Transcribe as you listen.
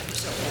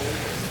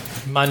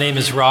My name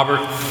is Robert,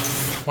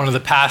 one of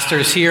the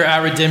pastors here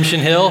at Redemption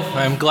Hill.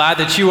 I'm glad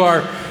that you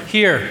are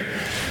here.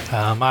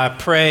 My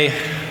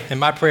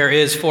prayer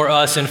is for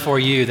us and for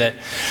you that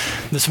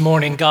this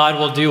morning God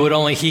will do what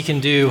only He can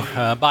do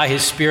by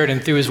His Spirit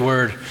and through His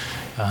Word,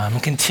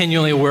 and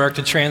continually work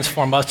to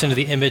transform us into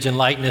the image and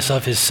likeness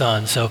of His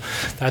Son. So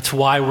that's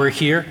why we're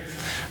here.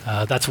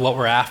 That's what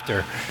we're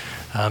after.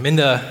 In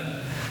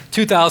the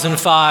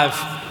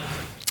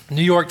 2005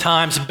 New York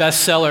Times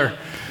bestseller,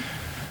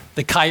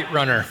 The Kite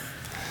Runner,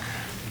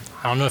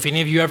 I don't know if any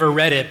of you ever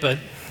read it, but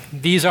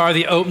these are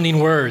the opening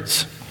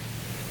words.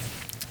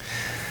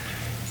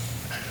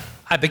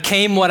 I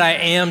became what I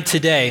am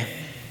today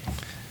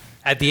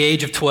at the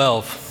age of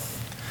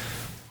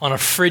 12 on a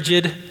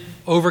frigid,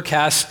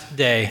 overcast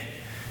day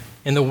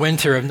in the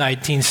winter of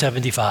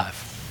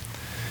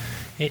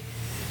 1975.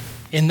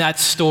 In that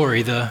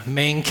story, the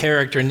main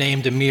character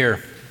named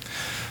Amir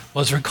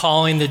was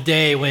recalling the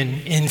day when,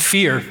 in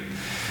fear,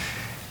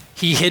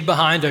 he hid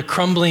behind a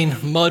crumbling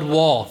mud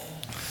wall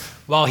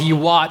while he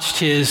watched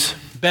his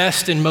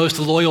best and most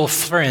loyal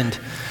friend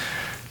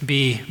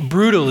be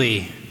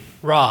brutally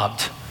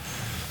robbed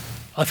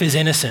of his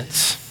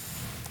innocence,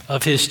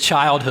 of his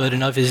childhood,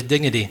 and of his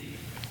dignity.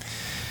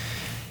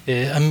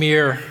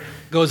 Amir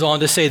goes on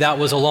to say that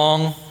was a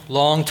long,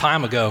 long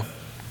time ago.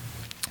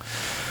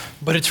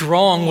 But it's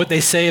wrong what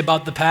they say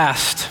about the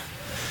past,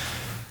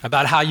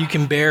 about how you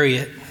can bury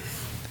it,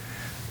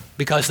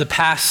 because the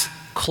past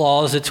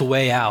claws its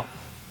way out.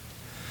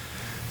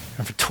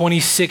 And for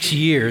 26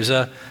 years,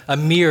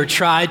 Amir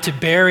tried to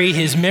bury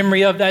his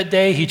memory of that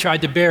day. He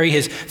tried to bury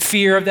his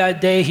fear of that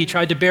day. He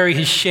tried to bury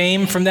his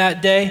shame from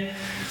that day,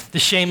 the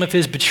shame of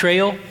his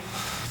betrayal.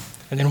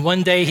 And then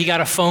one day he got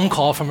a phone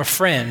call from a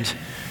friend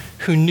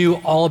who knew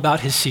all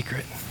about his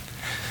secret.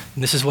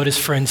 And this is what his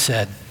friend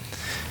said.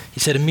 He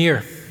said,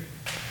 Amir,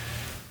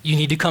 you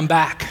need to come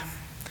back.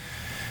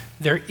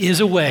 There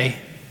is a way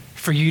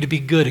for you to be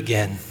good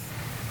again.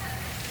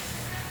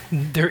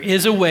 There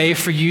is a way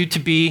for you to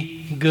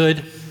be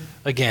good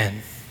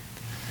again.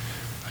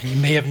 You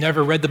may have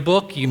never read the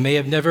book, you may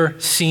have never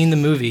seen the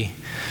movie,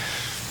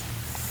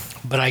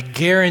 but I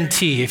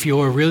guarantee if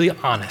you're really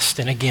honest,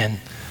 and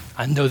again,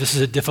 I know this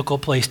is a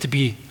difficult place to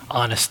be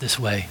honest this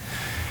way.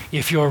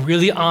 If you're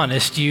really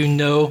honest, you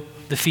know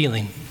the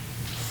feeling.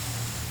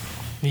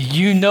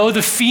 You know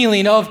the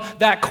feeling of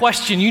that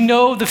question. You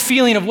know the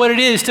feeling of what it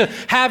is to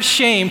have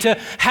shame, to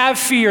have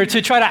fear,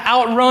 to try to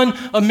outrun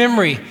a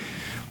memory,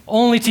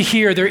 only to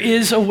hear there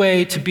is a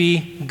way to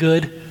be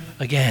good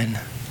again.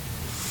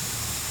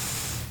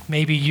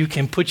 Maybe you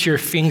can put your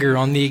finger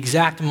on the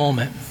exact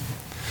moment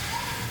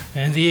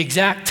and the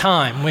exact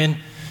time when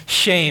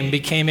shame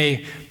became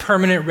a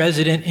permanent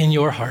resident in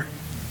your heart.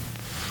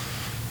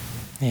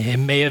 It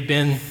may have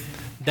been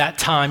that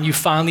time you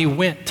finally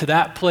went to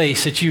that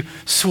place that you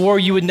swore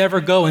you would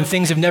never go and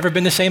things have never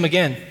been the same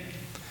again.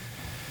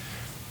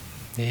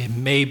 It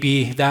may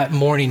be that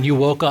morning you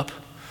woke up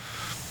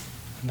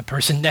and the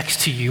person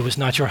next to you was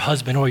not your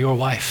husband or your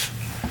wife.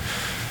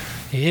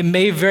 It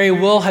may very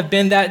well have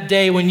been that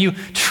day when you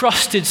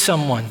trusted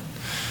someone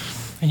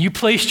and you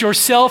placed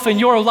yourself and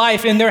your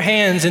life in their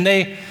hands and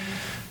they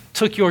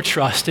took your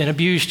trust and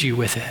abused you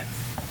with it.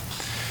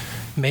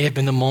 It may have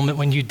been the moment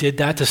when you did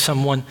that to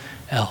someone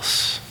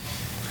else.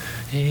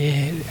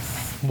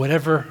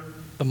 Whatever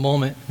the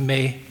moment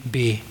may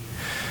be,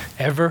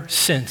 ever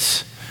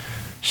since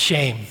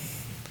shame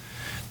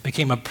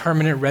became a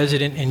permanent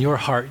resident in your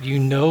heart, you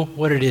know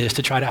what it is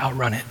to try to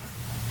outrun it.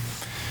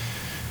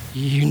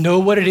 You know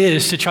what it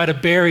is to try to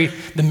bury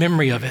the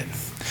memory of it.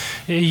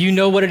 You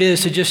know what it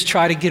is to just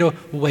try to get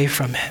away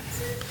from it.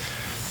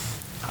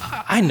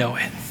 I know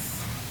it.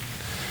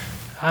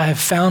 I have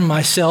found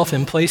myself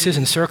in places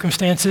and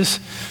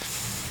circumstances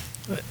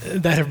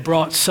that have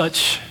brought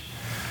such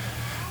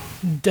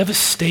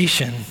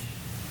devastation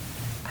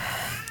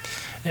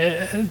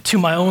to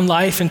my own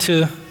life and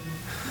to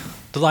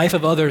the life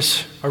of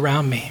others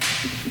around me.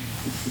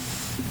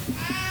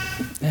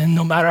 And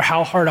no matter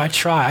how hard I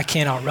try, I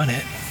can't outrun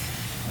it.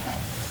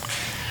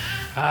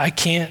 I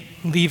can't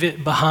leave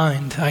it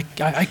behind.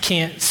 I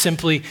can't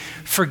simply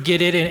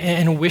forget it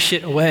and wish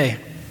it away.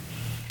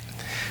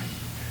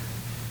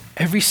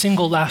 Every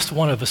single last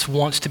one of us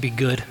wants to be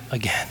good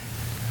again.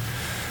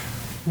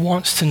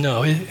 Wants to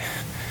know,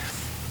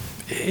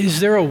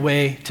 is there a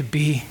way to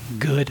be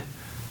good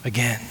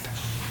again?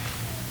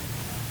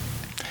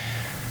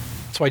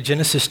 That's why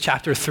Genesis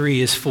chapter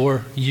 3 is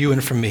for you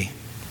and for me.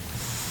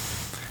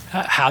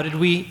 How did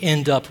we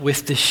end up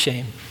with this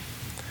shame?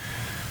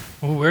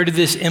 Where did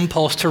this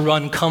impulse to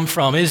run come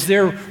from? Is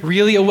there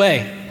really a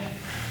way?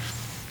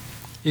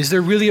 Is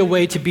there really a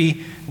way to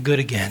be good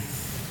again?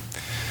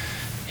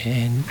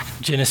 In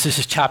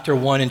Genesis chapter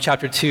 1 and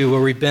chapter 2,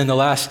 where we've been the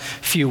last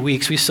few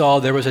weeks, we saw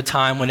there was a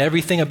time when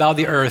everything about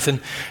the earth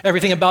and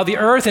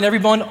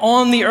everyone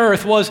on the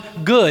earth was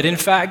good. In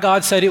fact,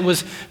 God said it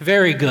was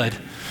very good.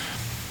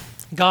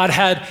 God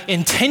had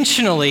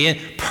intentionally and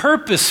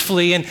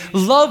purposefully and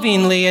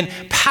lovingly and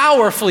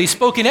powerfully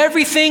spoken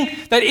everything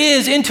that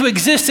is into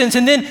existence,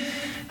 and then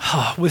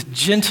with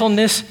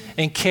gentleness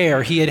and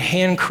care, he had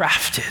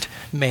handcrafted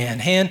man,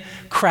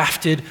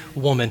 handcrafted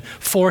woman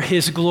for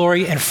his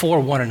glory and for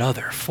one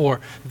another, for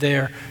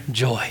their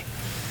joy.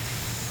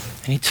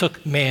 And he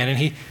took man and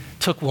he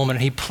took woman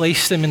and he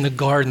placed them in the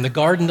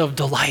garden of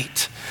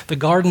delight, the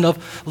garden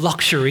of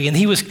luxury. And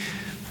he was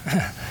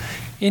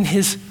in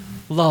his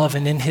love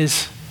and in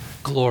his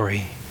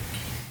glory.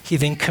 He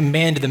then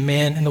commanded the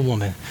man and the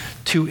woman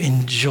to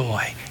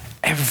enjoy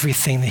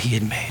everything that he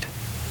had made.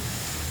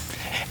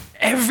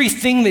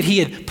 Everything that he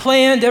had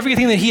planned,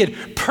 everything that he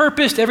had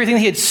purposed, everything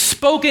that he had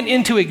spoken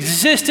into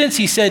existence,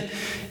 he said,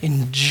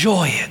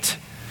 enjoy it.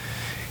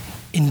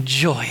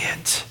 Enjoy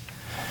it.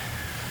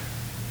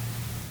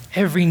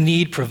 Every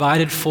need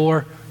provided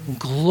for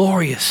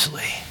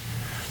gloriously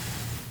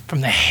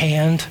from the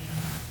hand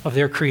of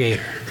their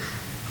Creator.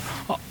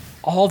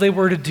 All they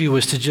were to do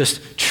was to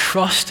just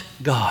trust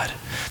God,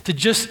 to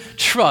just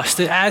trust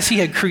that as he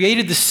had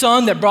created the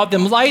sun that brought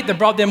them light, that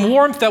brought them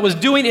warmth, that was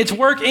doing its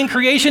work in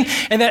creation,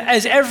 and that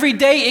as every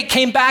day it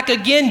came back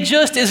again,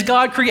 just as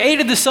God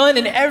created the sun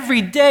and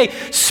every day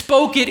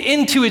spoke it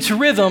into its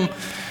rhythm,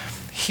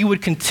 he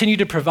would continue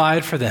to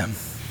provide for them.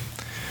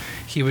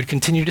 He would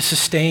continue to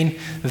sustain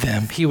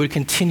them. He would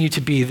continue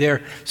to be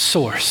their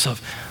source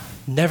of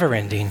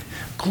never-ending,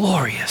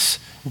 glorious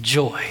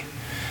joy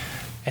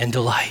and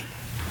delight.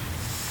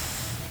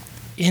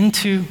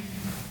 Into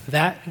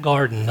that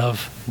garden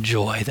of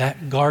joy,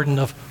 that garden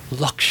of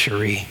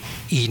luxury,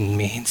 Eden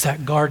means,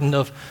 that garden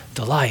of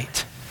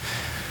delight,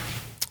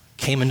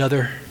 came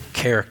another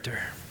character.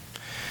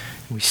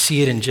 We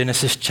see it in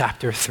Genesis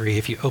chapter 3,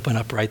 if you open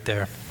up right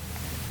there.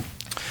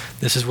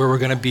 This is where we're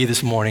going to be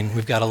this morning.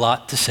 We've got a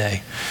lot to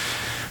say,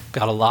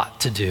 got a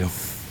lot to do.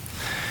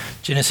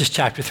 Genesis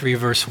chapter 3,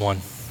 verse 1.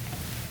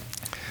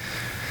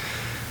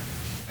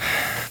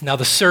 Now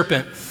the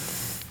serpent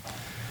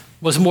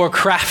was more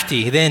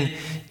crafty than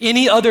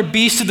any other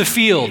beast of the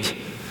field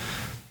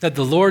that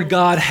the Lord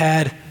God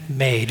had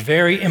made.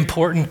 Very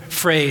important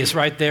phrase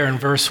right there in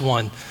verse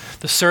 1.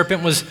 The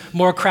serpent was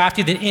more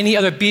crafty than any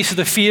other beast of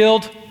the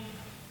field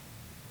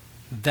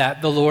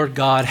that the Lord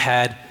God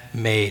had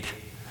made.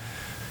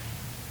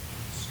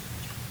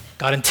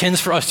 God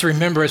intends for us to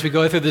remember as we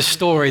go through this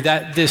story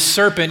that this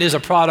serpent is a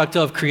product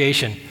of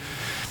creation.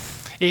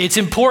 It's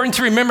important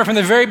to remember from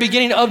the very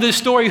beginning of this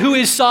story who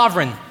is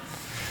sovereign.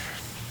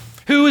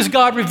 Who has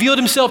God revealed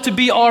himself to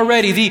be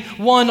already? The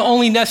one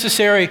only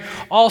necessary,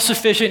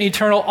 all-sufficient,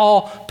 eternal,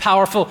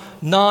 all-powerful,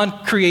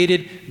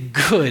 non-created,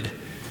 good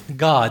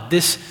God.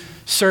 This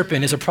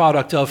serpent is a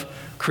product of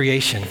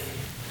creation.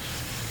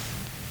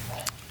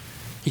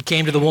 He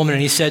came to the woman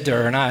and he said to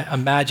her, and I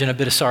imagine a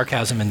bit of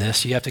sarcasm in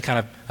this. You have to kind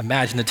of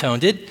imagine the tone.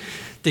 Did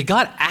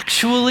God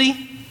actually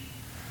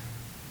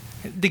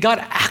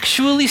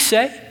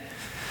say,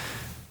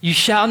 you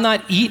shall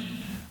not eat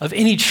of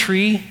any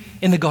tree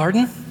in the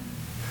garden?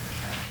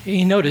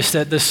 You notice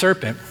that the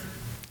serpent,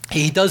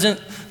 he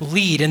doesn't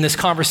lead in this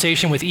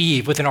conversation with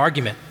Eve with an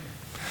argument.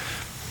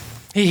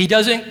 He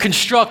doesn't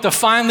construct a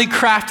finely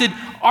crafted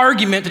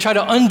argument to try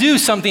to undo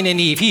something in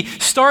Eve. He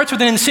starts with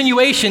an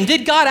insinuation.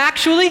 Did God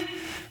actually?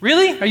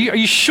 Really? Are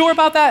you sure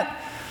about that?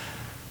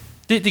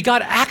 Did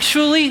God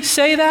actually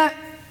say that?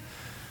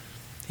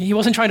 He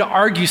wasn't trying to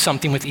argue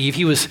something with Eve.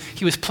 He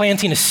was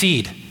planting a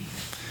seed.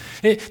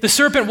 The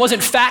serpent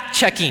wasn't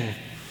fact-checking.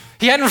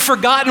 He hadn't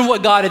forgotten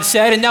what God had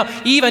said, and now,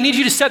 Eve, I need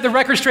you to set the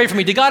record straight for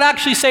me. Did God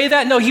actually say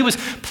that? No, he was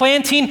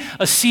planting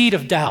a seed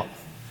of doubt.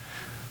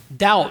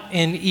 Doubt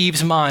in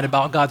Eve's mind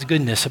about God's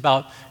goodness,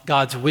 about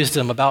God's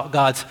wisdom, about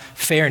God's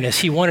fairness.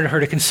 He wanted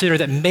her to consider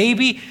that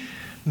maybe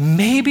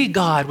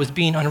God was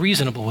being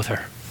unreasonable with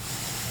her.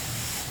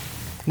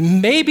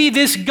 Maybe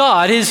this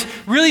God is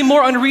really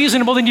more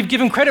unreasonable than you've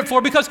given credit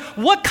for, because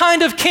what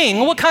kind of king,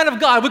 what kind of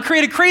God would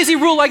create a crazy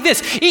rule like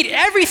this? Eat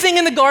everything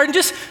in the garden,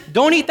 just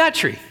don't eat that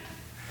tree.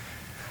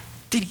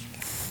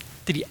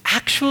 Did he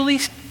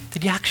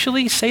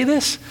actually say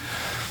this?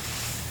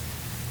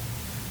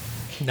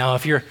 Now,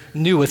 if you're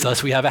new with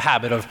us, we have a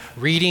habit of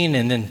reading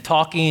and then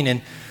talking,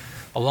 and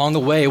along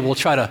the way, we'll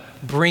try to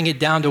bring it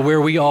down to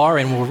where we are,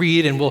 and we'll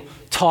read and we'll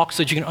talk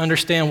so that you can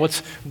understand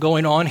what's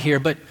going on here.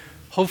 But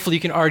hopefully you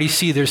can already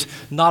see there's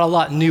not a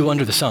lot new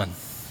under the sun.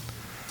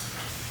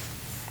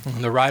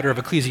 And the writer of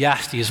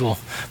Ecclesiastes will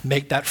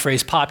make that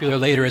phrase popular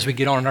later as we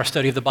get on in our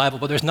study of the Bible,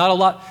 but there's not a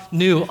lot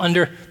new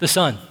under the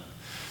sun.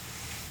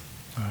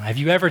 Have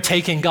you ever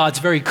taken God's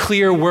very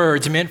clear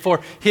words meant for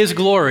his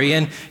glory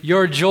and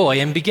your joy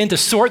and begin to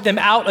sort them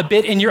out a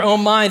bit in your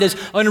own mind as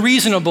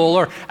unreasonable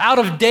or out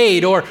of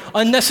date or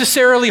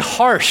unnecessarily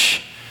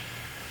harsh?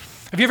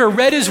 Have you ever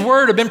read his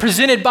word or been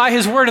presented by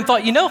his word and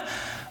thought,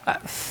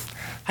 that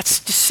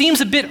just seems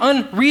a bit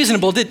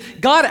unreasonable?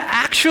 Did God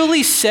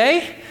actually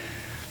say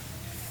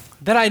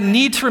that I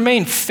need to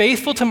remain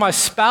faithful to my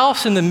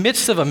spouse in the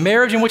midst of a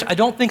marriage in which I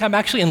don't think I'm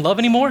actually in love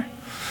anymore?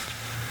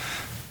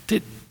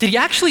 Did he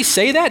actually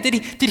say that?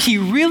 Did he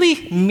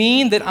really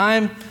mean that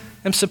I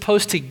am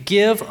supposed to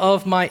give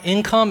of my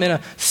income in a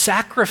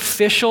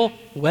sacrificial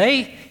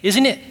way?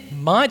 Isn't it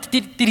mine?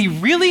 Did he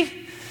really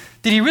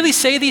Did he really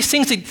say these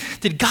things?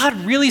 Did God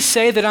really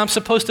say that I'm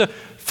supposed to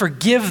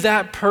forgive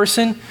that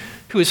person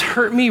who has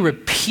hurt me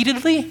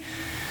repeatedly?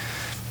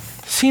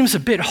 Seems a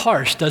bit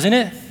harsh, doesn't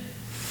it?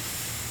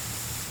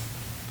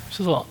 It's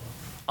a little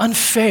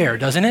unfair,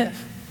 doesn't it?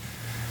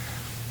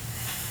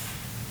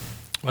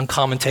 One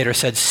commentator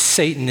said,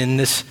 Satan in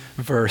this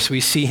verse,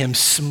 we see him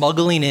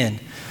smuggling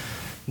in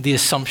the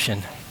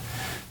assumption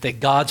that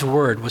God's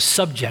word was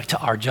subject to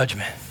our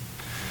judgment.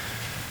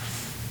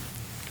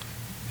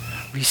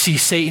 We see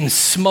Satan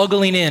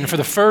smuggling in for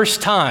the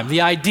first time the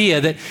idea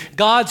that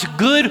God's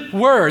good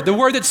word, the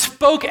word that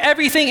spoke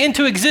everything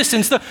into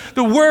existence,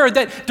 the word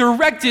that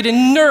directed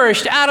and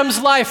nourished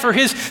Adam's life for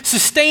his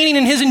sustaining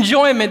and his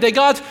enjoyment, that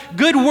God's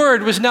good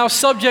word was now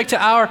subject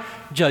to our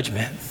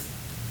judgment.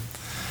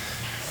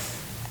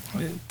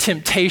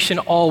 Temptation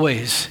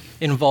always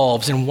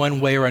involves, in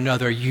one way or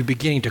another, you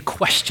beginning to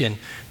question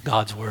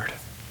God's word.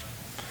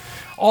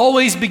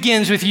 Always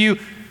begins with you,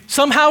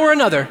 somehow or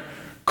another,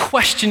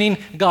 questioning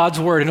God's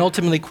word and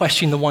ultimately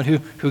questioning the one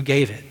who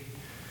gave it.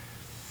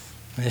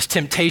 And this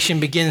temptation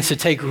begins to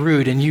take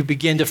root and you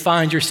begin to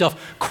find yourself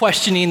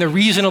questioning the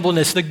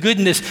reasonableness, the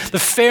goodness, the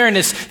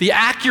fairness, the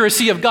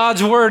accuracy of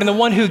God's word and the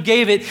one who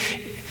gave it.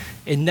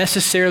 It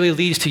necessarily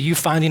leads to you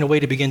finding a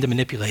way to begin to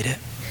manipulate it.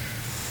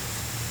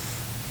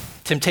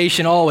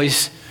 Temptation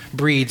always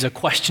breeds a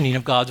questioning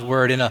of God's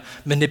word and a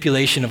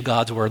manipulation of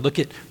God's word. Look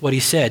at what he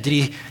said. Did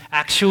he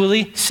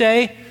actually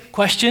say,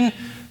 question,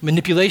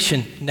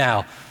 manipulation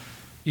now?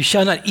 You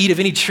shall not eat of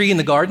any tree in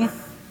the garden?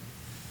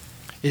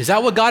 Is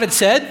that what God had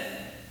said?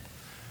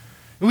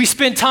 We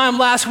spent time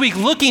last week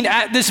looking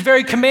at this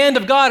very command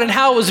of God and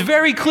how it was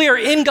very clear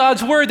in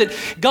God's word that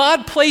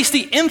God placed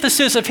the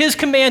emphasis of his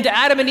command to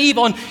Adam and Eve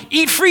on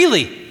eat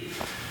freely.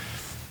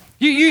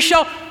 You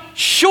shall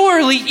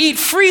surely eat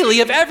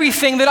freely of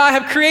everything that I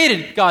have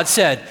created, God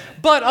said.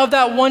 But of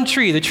that one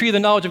tree, the tree of the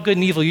knowledge of good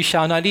and evil, you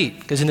shall not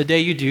eat, because in the day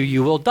you do,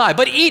 you will die.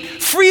 But eat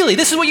freely.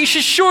 This is what you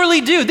should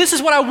surely do. This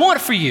is what I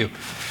want for you.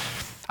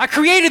 I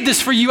created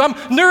this for you. I'm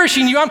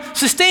nourishing you. I'm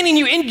sustaining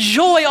you.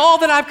 Enjoy all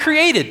that I've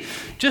created.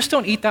 Just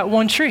don't eat that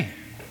one tree.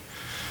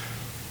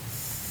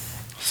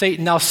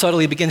 Satan now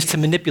subtly begins to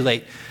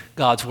manipulate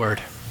God's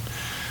word.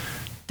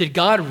 Did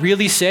God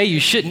really say you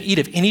shouldn't eat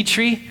of any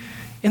tree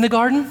in the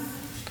garden?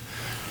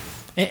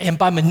 And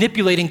by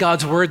manipulating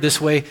God's word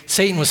this way,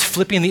 Satan was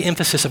flipping the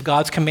emphasis of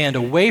God's command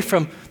away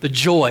from the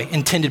joy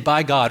intended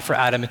by God for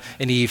Adam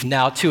and Eve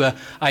now to an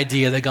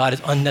idea that God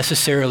is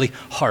unnecessarily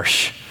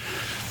harsh,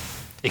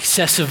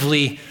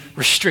 excessively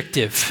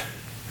restrictive.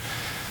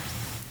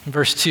 In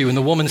verse 2, and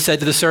the woman said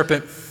to the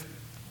serpent,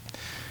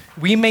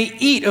 we may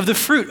eat of the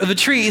fruit of the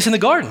trees in the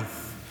garden.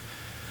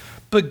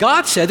 But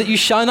God said that you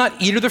shall not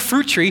eat of the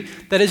fruit tree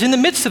that is in the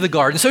midst of the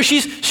garden. So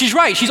she's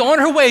right. She's on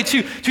her way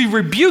to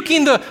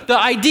rebuking the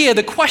idea,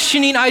 the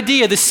questioning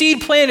idea, the seed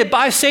planted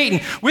by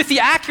Satan with the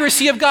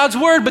accuracy of God's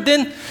word. But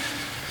then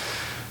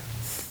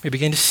we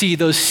begin to see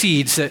those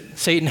seeds that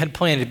Satan had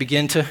planted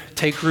begin to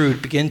take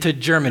root, begin to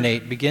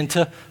germinate, begin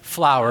to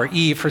flower.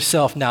 Eve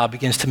herself now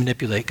begins to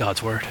manipulate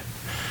God's word.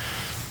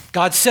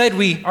 God said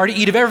we are to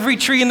eat of every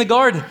tree in the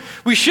garden.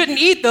 We shouldn't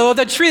eat, though, of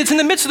that tree that's in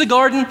the midst of the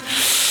garden.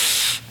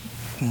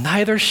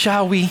 Neither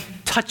shall we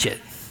touch it,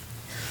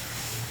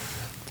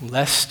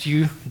 lest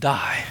you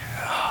die.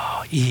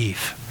 Oh,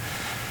 Eve.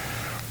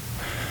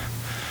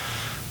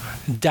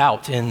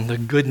 Doubt in the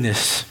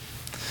goodness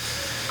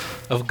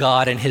of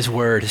God and his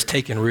word has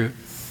taken root.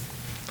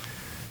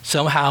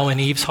 Somehow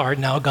in Eve's heart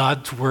now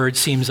God's word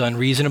seems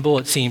unreasonable.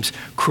 It seems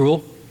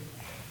cruel.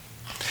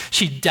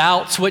 She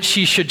doubts what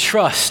she should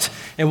trust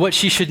and what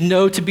she should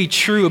know to be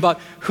true about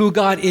who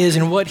God is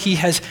and what he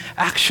has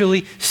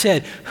actually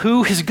said.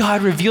 Who has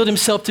God revealed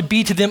himself to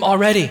be to them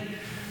already?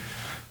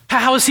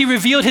 How has he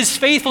revealed his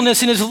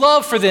faithfulness and his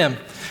love for them?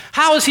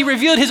 How has he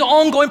revealed his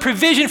ongoing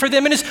provision for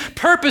them and his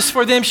purpose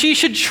for them? She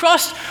should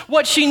trust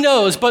what she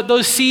knows, but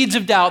those seeds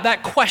of doubt,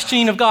 that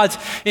questioning of God's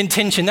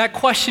intention, that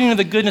questioning of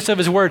the goodness of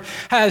his word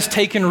has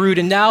taken root.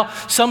 And now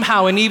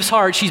somehow in Eve's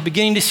heart, she's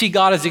beginning to see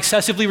God as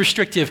excessively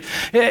restrictive,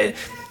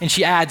 and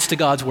she adds to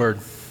God's word.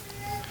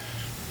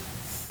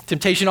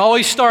 Temptation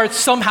always starts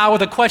somehow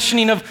with a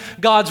questioning of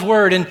God's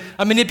word and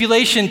a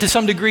manipulation to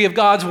some degree of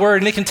God's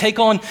word, and it can take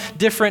on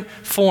different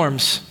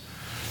forms.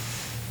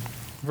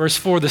 Verse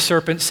 4, the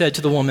serpent said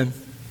to the woman,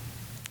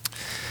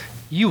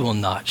 you will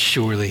not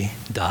surely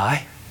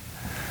die.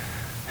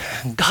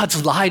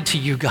 God's lied to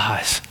you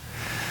guys.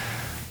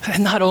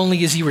 And not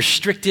only is he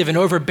restrictive and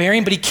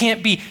overbearing, but he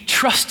can't be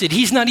trusted.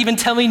 He's not even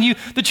telling you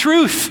the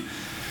truth.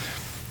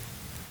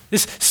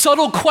 This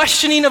subtle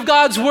questioning of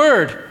God's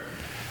word,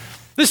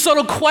 this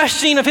subtle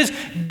questioning of his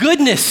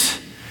goodness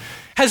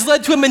has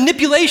led to a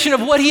manipulation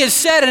of what he has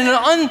said and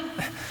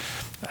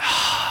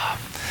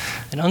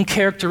an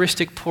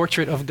uncharacteristic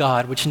portrait of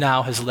God, which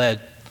now has led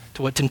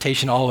to what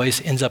temptation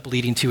always ends up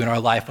leading to in our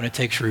life when it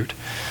takes root.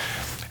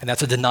 And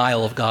that's a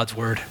denial of God's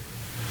word.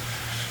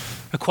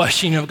 A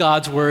questioning of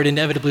God's word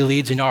inevitably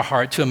leads in our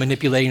heart to a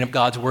manipulating of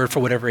God's word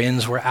for whatever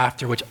ends we're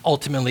after, which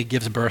ultimately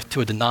gives birth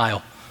to a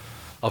denial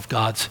of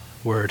God's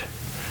word.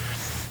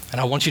 And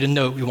I want you to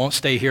note, we won't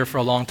stay here for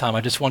a long time.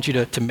 I just want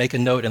you to make a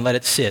note and let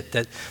it sit,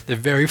 that the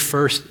very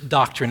first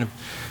doctrine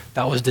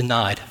that was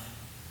denied,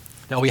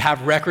 that we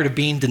have record of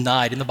being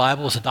denied in the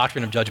Bible, is the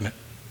doctrine of judgment.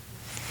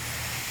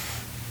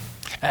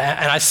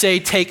 And I say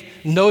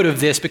take note of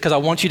this because I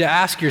want you to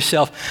ask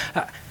yourself,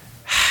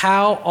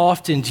 how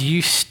often do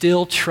you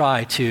still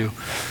try to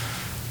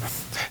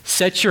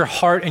set your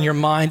heart and your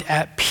mind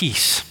at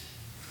peace?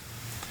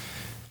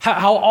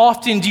 How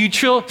often do you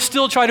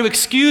still try to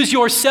excuse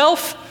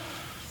yourself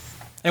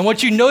and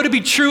what you know to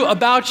be true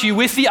about you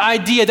with the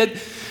idea that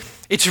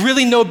it's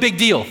really no big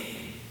deal?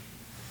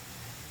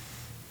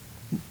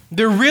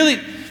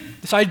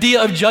 This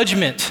idea of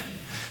judgment,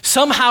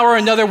 somehow or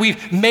another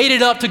we've made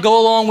it up to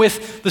go along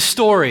with the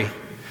story.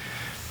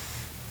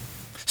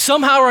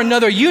 Somehow or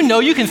another,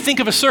 you can think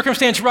of a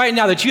circumstance right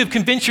now that you have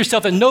convinced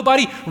yourself that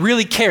nobody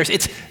really cares.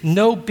 It's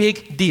no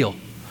big deal.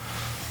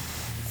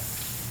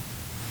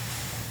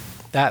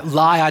 That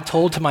lie I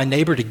told to my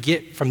neighbor to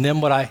get from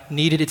them what I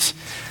needed,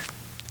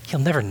 he'll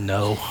never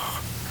know.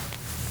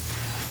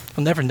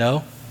 He'll never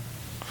know.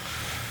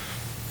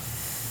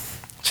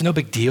 It's no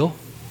big deal.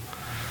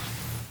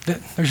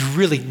 There's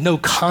really no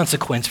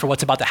consequence for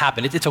what's about to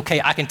happen. It's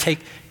okay, I can take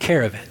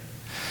care of it.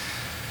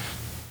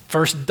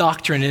 First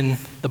doctrine in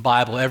the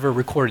Bible ever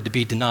recorded to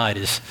be denied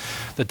is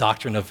the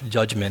doctrine of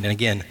judgment. And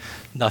again,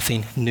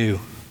 nothing new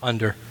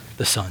under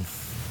the sun.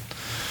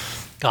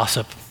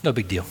 Gossip, no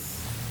big deal.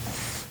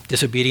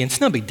 Disobedience,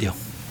 no big deal.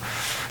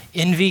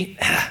 Envy,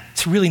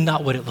 it's really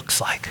not what it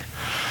looks like.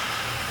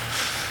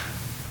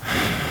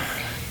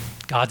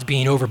 God's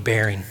being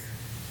overbearing.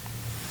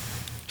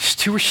 He's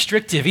too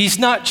restrictive. He's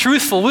not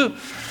truthful.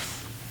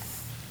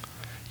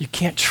 You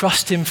can't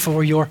trust him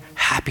for your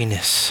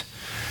happiness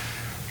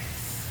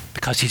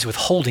because he's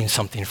withholding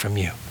something from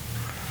you.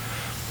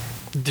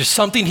 There's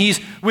something he's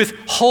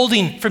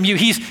withholding from you.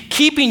 He's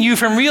keeping you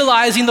from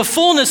realizing the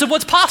fullness of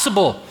what's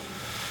possible.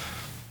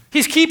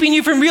 He's keeping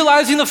you from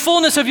realizing the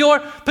fullness of your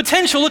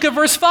potential. Look at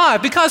verse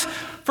 5. Because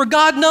for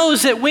God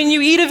knows that when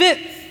you eat of it,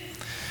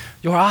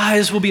 your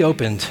eyes will be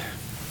opened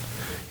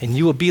and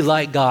you will be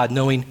like God,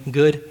 knowing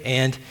good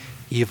and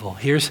evil.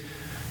 Here's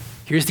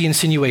the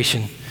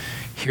insinuation.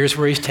 Here's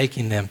where he's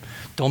taking them.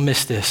 Don't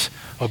miss this.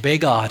 Obey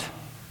God.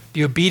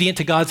 Be obedient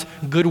to God's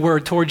good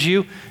word towards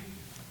you.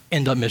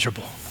 End up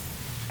miserable.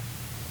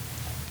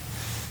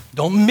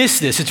 Don't miss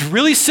this. It's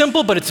really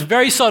simple, but it's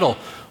very subtle.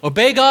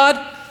 Obey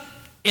God.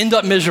 End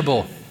up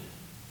miserable.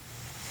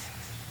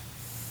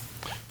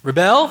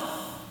 Rebel,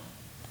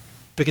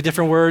 pick a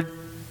different word,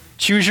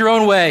 choose your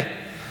own way,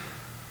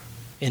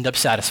 end up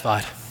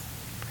satisfied,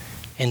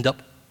 end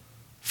up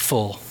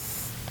full,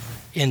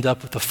 end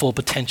up with the full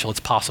potential it's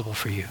possible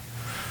for you.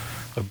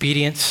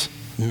 Obedience,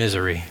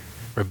 misery.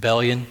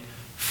 Rebellion,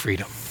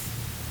 freedom.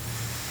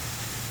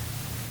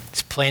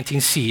 It's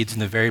planting seeds in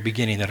the very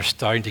beginning that are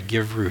starting to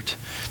give root,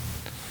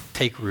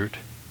 take root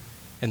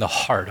in the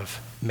heart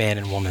of man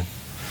and woman.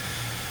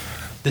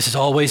 This has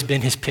always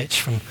been his pitch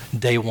from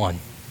day one.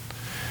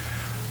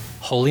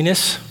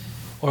 Holiness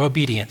or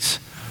obedience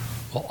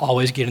will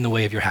always get in the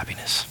way of your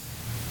happiness.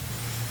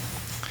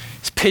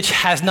 His pitch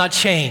has not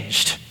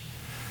changed.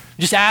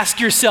 Just ask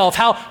yourself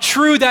how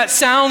true that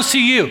sounds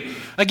to you.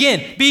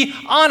 Again, be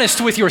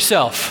honest with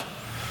yourself.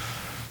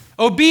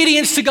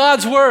 Obedience to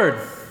God's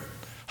word,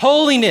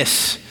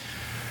 holiness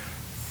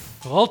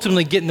will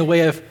ultimately get in the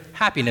way of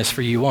happiness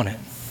for you, won't it?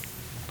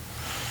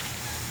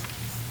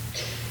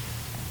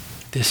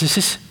 This is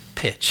his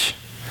pitch.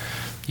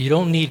 You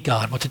don't need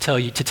God to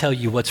tell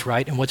you what's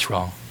right and what's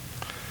wrong.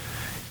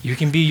 You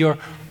can be your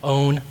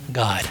own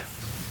God.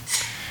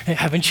 And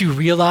haven't you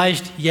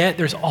realized yet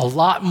there's a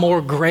lot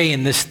more gray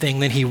in this thing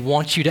than he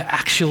wants you to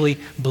actually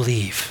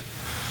believe?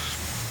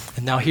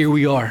 And now here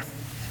we are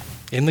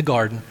in the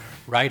garden,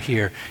 right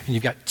here, and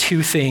you've got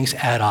two things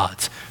at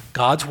odds.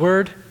 God's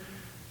word,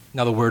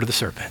 now the word of the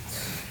serpent.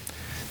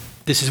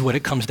 This is what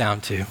it comes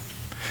down to.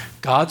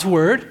 God's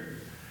word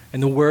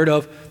and the word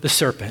of the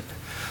serpent.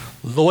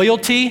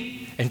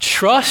 Loyalty and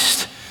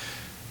trust,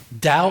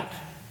 doubt,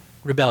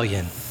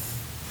 rebellion.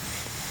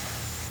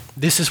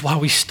 This is why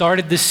we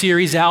started this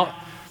series out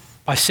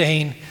by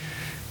saying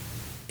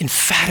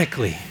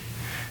emphatically,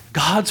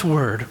 God's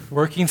word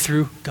working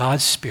through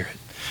God's Spirit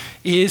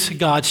is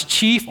God's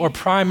chief or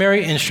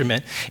primary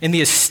instrument in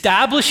the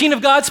establishing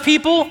of God's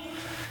people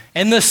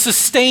and the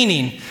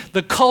sustaining,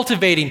 the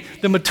cultivating,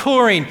 the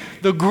maturing,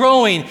 the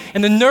growing,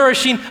 and the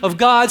nourishing of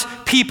God's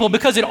people,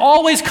 because it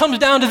always comes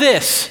down to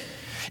this.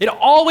 It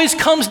always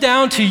comes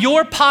down to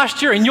your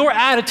posture and your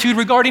attitude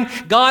regarding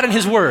God and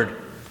his word.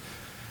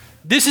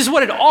 This is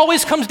what it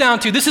always comes down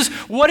to. This is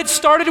what it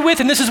started with,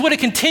 and this is what it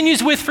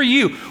continues with for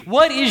you.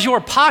 What is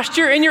your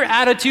posture and your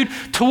attitude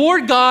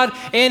toward God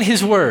and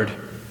his word?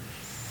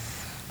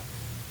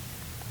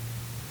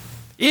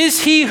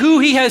 Is he who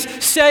he has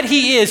said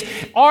he is?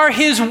 Are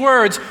his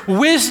words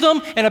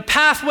wisdom and a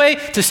pathway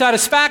to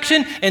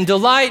satisfaction and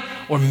delight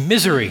or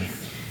misery?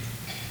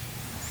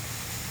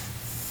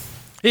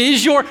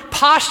 Is your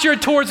posture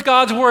towards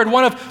God's word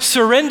one of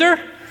surrender?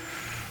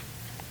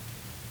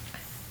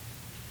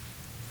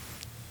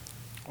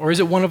 Or is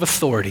it one of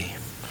authority,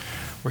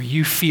 where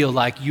you feel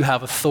like you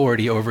have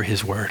authority over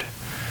his word?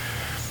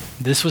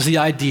 This was the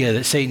idea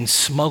that Satan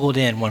smuggled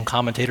in, one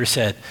commentator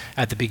said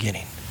at the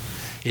beginning.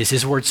 Is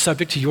his word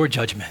subject to your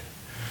judgment?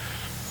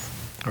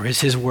 Or is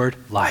his word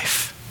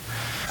life?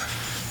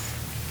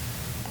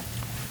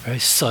 Very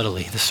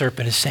subtly, the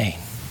serpent is saying,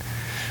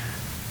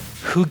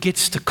 who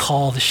gets to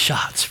call the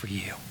shots for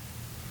you?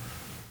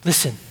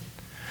 Listen,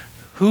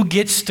 who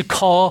gets to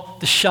call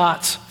the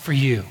shots for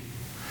you?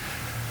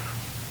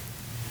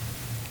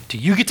 Do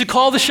you get to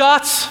call the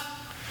shots?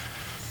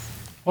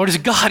 Or does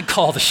God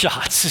call the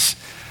shots? It's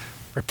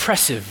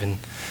repressive and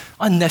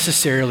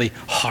unnecessarily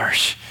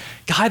harsh.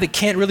 Guy that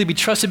can't really be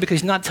trusted because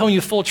he's not telling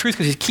you the full truth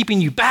because he's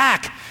keeping you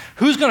back.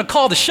 Who's going to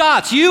call the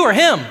shots, you or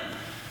him?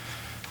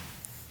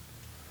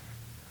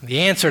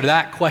 The answer to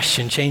that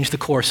question changed the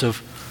course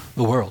of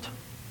the world.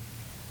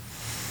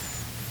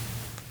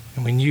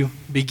 And when you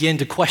begin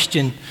to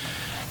question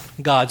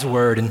God's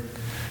word and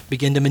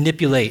begin to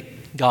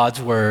manipulate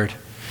God's word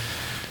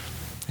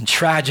and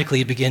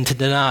tragically begin to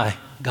deny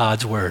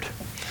God's word,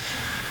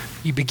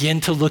 you begin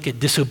to look at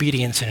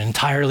disobedience in an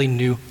entirely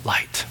new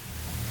light.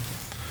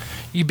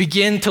 You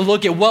begin to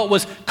look at what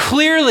was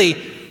clearly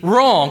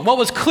wrong, what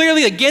was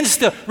clearly against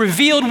the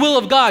revealed will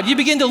of God. You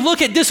begin to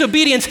look at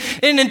disobedience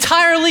in an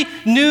entirely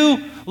new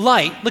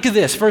light. Look at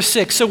this, verse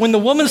 6. So when the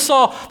woman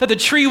saw that the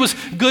tree was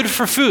good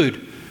for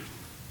food,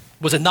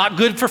 was it not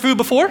good for food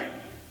before?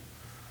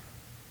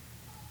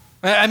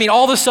 I mean,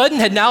 all of a sudden,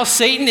 had now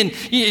Satan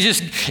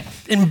just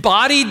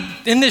embodied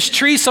in this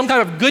tree some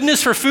kind of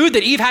goodness for food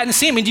that Eve hadn't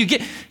seen? I mean,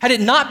 had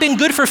it not been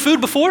good for food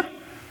before?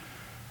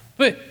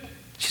 But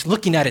she's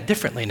looking at it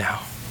differently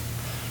now.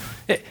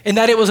 And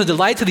that it was a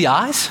delight to the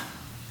eyes?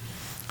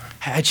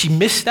 Had she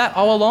missed that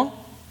all along?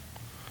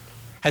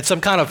 Had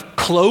some kind of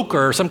cloak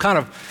or some kind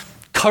of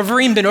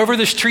covering been over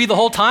this tree the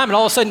whole time, and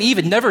all of a sudden Eve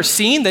had never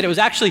seen that it was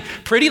actually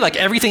pretty like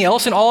everything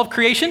else in all of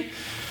creation?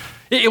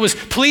 It was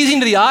pleasing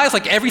to the eyes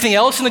like everything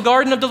else in the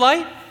Garden of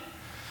Delight?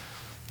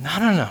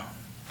 No.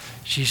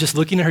 She's just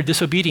looking at her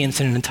disobedience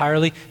in an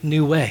entirely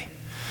new way.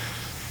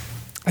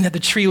 And that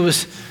the tree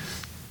was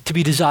to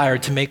be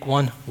desired to make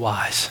one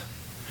wise.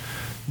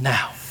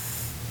 Now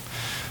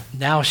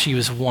she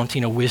was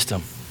wanting a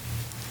wisdom.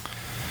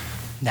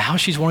 Now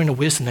she's wanting a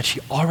wisdom that she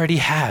already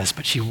has,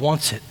 but she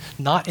wants it,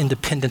 not in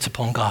dependence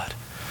upon God,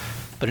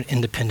 but in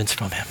independence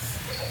from him.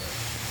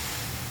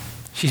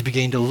 She's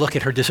beginning to look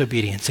at her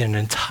disobedience in an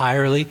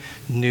entirely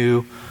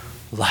new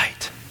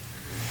light.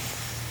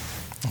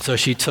 And so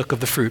she took of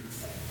the fruit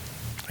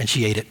and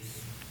she ate it.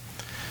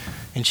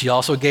 And she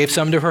also gave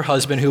some to her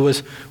husband who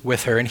was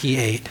with her, and he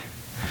ate.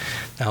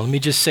 Now, let me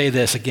just say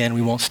this again,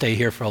 we won't stay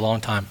here for a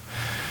long time.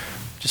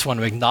 Just want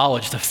to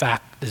acknowledge the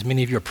fact, as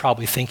many of you are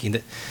probably thinking,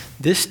 that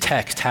this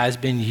text has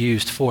been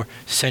used for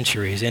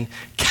centuries in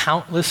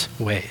countless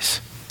ways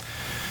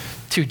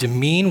to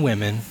demean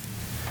women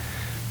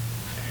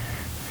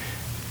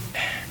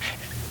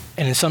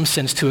and in some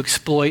sense to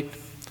exploit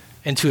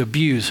and to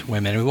abuse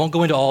women. And we won't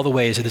go into all the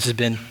ways that this has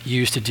been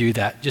used to do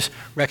that. Just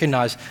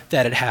recognize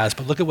that it has.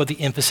 But look at what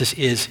the emphasis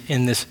is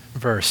in this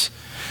verse.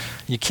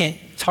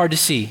 It's hard to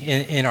see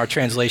in our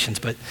translations,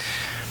 but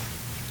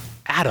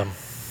Adam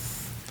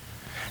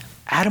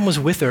was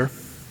with her,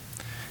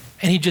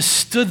 and he just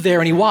stood there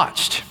and he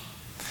watched.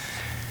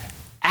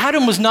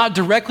 Adam was not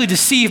directly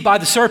deceived by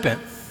the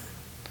serpent.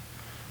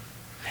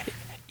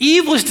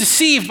 Eve was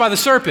deceived by the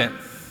serpent.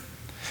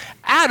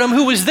 Adam,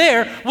 who was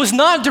there, was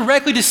not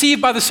directly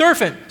deceived by the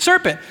serpent.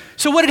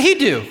 So what did he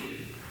do?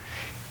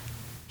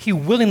 He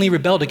willingly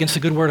rebelled against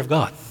the good word of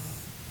God.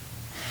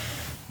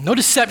 No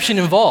deception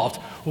involved.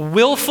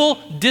 Willful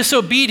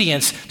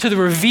disobedience to the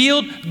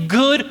revealed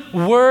good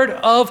word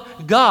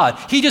of God.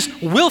 He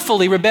just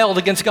willfully rebelled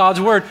against God's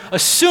word,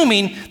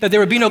 assuming that there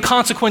would be no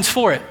consequence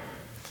for it.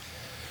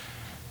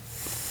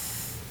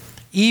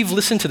 Eve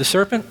listened to the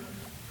serpent.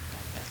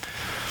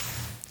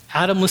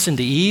 Adam listened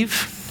to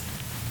Eve.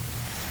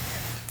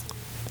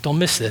 Don't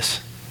miss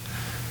this.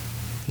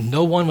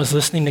 No one was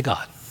listening to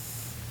God.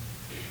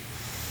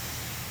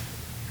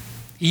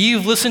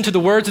 Eve listened to the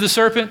words of the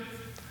serpent.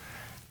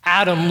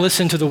 Adam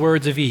listened to the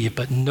words of Eve,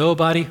 but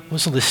nobody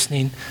was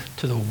listening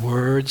to the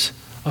words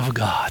of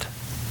God.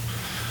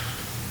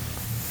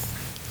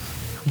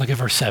 Look at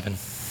verse 7.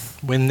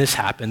 When this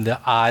happened, the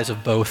eyes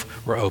of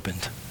both were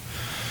opened.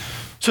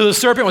 So the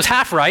serpent was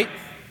half right.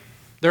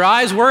 Their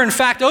eyes were in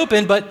fact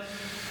open, but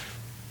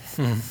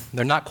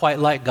they're not quite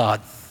like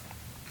God.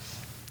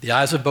 The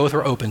eyes of both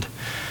were opened,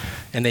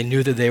 and they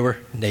knew that they were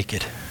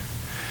naked.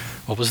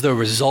 What was the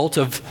result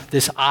of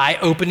this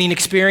eye-opening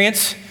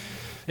experience?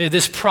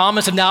 This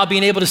promise of now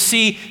being able to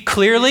see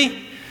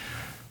clearly?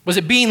 Was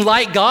it being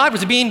like God?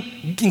 Was it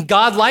being in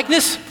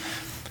God-likeness?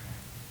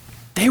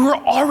 They were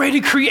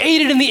already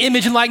created in the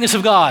image and likeness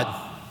of God.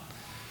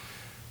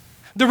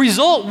 The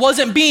result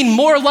wasn't being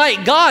more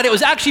like God, it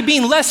was actually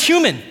being less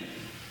human.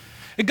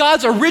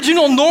 God's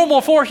original normal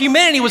for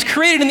humanity was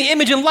created in the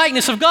image and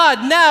likeness of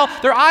God. Now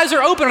their eyes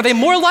are open. Are they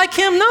more like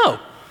him? No.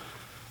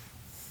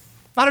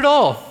 Not at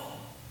all.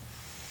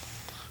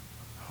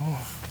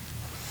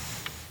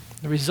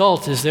 The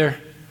result is their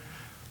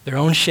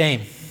own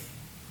shame.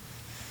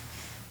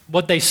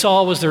 What they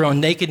saw was their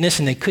own nakedness,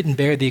 and they couldn't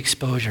bear the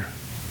exposure.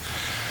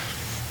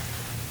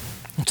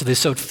 And so they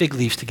sewed fig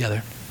leaves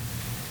together,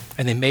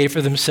 and they made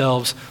for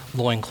themselves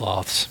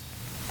loincloths.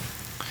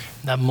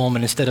 In that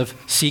moment, instead of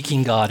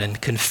seeking God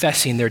and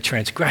confessing their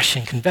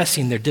transgression,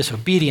 confessing their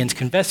disobedience,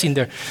 confessing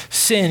their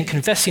sin,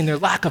 confessing their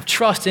lack of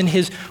trust in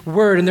his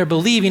word, and their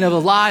believing of a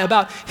lie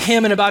about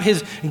him and about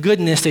his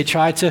goodness, they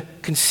tried to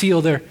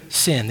conceal their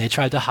sin. They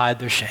tried to hide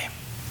their shame.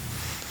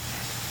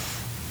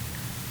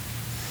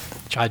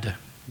 Tried to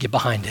get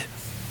behind it.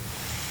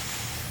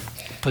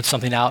 Put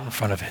something out in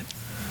front of it.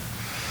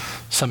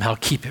 Somehow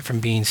keep it from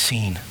being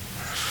seen.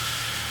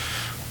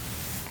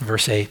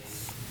 Verse 8.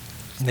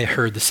 And they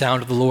heard the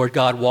sound of the Lord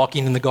God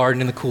walking in the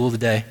garden in the cool of the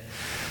day.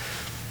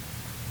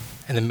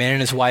 And the man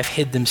and his wife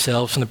hid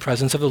themselves from the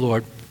presence of the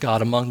Lord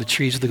God among the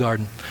trees of the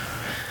garden.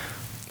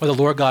 Well, the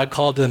Lord God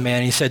called to the man,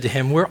 and he said to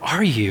him, "Where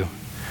are you?"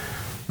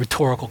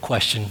 Rhetorical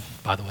question,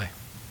 by the way.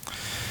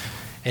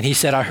 And he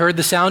said, "I heard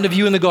the sound of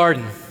you in the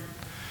garden."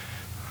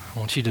 I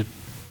want you to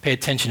pay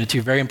attention to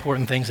two very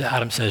important things that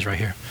Adam says right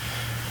here.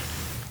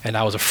 "And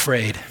I was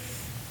afraid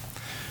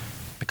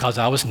because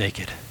I was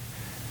naked,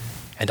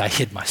 and I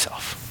hid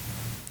myself."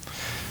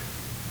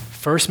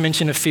 First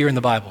mention of fear in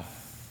the Bible,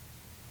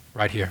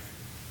 right here.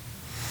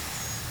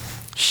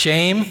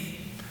 Shame,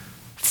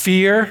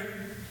 fear,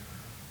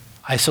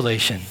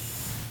 isolation.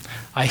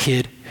 I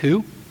hid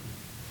who?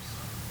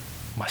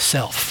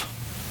 Myself.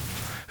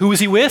 Who was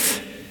he with?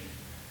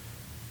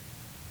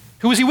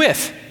 Who was he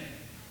with?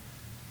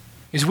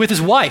 He was with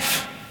his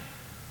wife.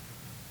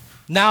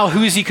 Now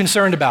who is he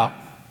concerned about?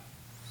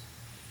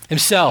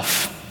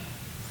 Himself.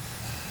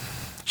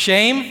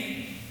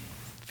 Shame,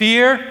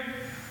 fear,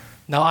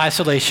 now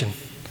isolation,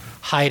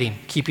 hiding,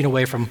 keeping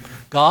away from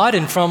God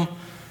and from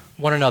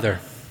one another.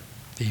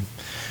 The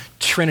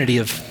trinity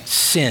of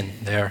sin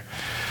there.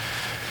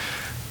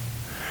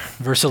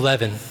 Verse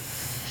 11,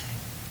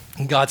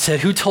 God said,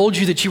 "Who told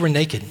you that you were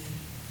naked?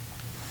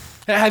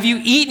 Have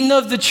you eaten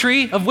of the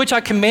tree of which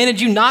I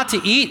commanded you not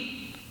to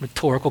eat?"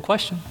 Rhetorical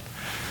question.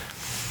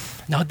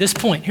 Now at this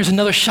point, here's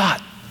another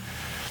shot.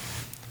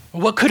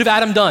 What could have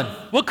Adam done?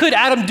 What could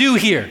Adam do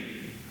here?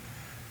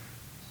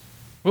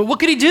 Well, what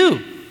could he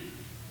do?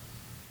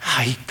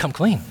 He come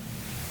clean.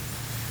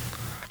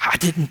 I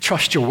didn't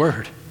trust your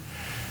word.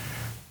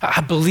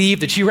 I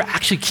believed that you were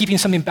actually keeping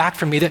something back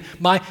from me, that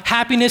my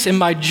happiness and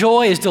my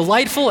joy, as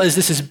delightful as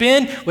this has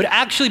been, would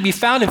actually be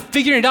found in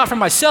figuring it out for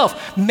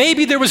myself.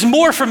 Maybe there was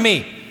more for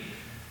me.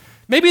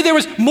 Maybe there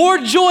was more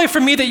joy for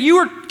me that you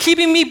were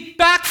keeping me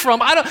back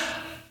from.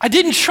 I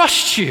didn't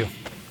trust you.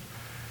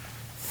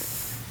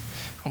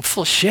 I'm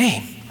full of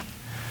shame.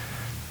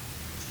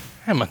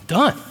 I'm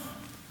undone.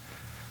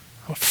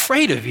 I'm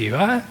afraid of you.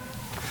 I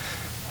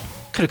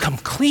could have come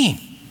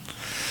clean.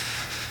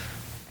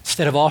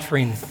 Instead of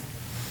offering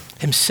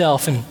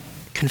himself in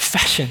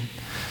confession,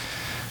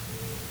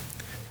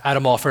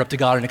 Adam offered up to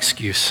God an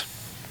excuse.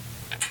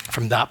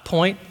 From that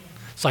point,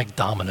 it's like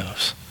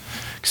dominoes.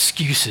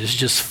 Excuses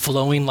just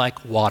flowing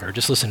like water.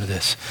 Just listen to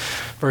this.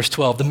 Verse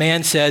 12, the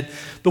man said,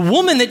 "The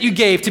woman that you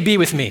gave to be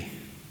with me,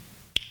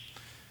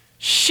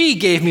 she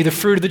gave me the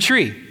fruit of the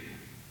tree,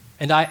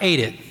 and I ate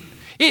it.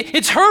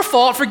 It's her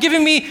fault for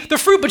giving me the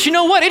fruit, but you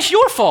know what? It's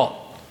your fault.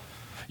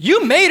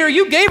 You made her,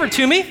 you gave her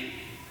to me."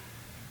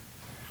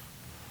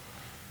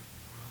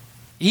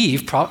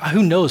 Eve,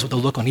 who knows what the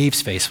look on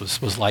Eve's face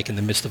was like in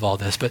the midst of all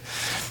this, but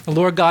the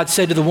Lord God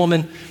said to the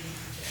woman,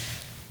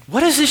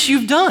 "What is this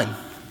you've done?"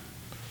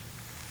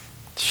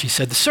 She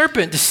said, "The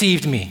serpent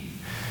deceived me,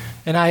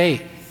 and I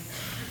ate."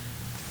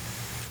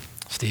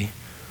 It's the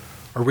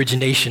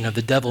origination of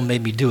 "the devil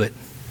made me do it"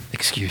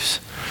 excuse.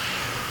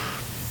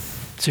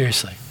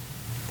 Seriously.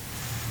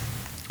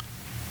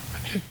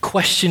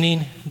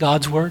 Questioning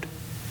God's word.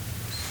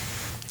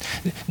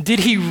 Did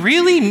he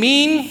really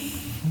mean?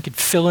 You could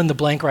fill in the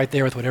blank right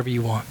there with whatever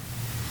you want.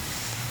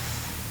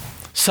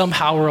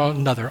 Somehow or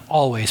another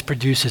always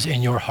produces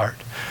in your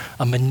heart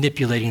a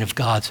manipulating of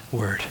God's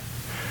word.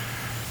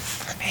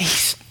 I mean,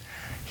 he's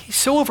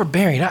so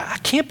overbearing. I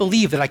can't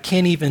believe that I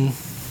can't even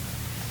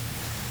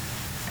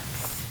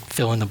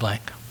fill in the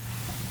blank.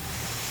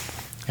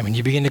 And when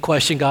you begin to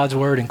question God's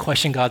word and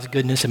question God's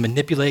goodness and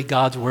manipulate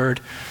God's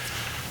word,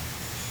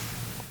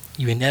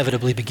 you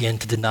inevitably begin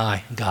to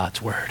deny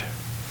God's word.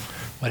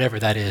 Whatever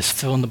that is,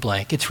 fill in the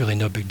blank. It's really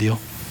no big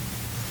deal.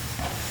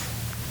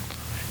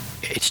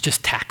 It's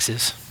just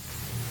taxes.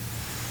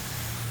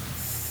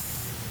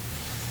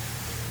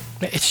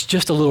 It's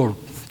just a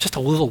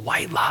little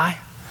white lie.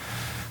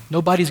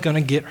 Nobody's going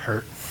to get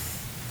hurt.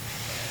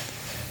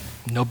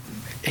 No,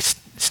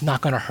 it's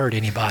not going to hurt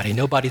anybody.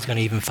 Nobody's going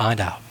to even find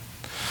out.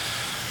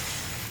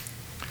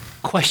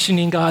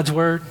 Questioning God's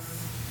word,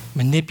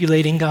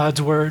 manipulating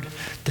God's word,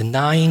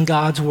 denying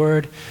God's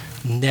word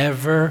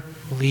never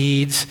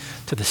leads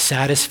to the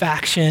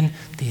satisfaction,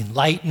 the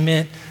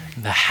enlightenment,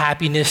 and the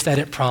happiness that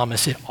it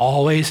promised. It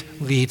always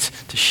leads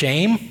to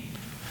shame,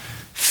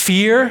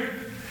 fear,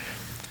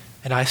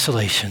 and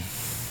isolation.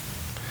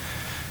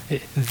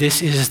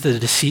 This is the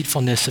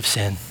deceitfulness of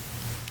sin.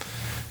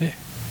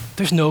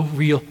 There's no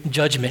real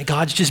judgment.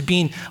 God's just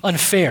being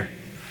unfair.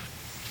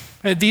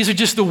 These are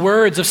just the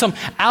words of some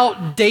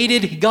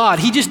outdated God.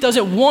 He just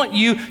doesn't want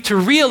you to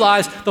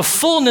realize the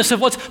fullness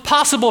of what's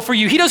possible for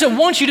you. He doesn't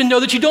want you to know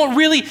that you don't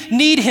really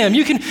need him.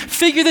 You can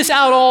figure this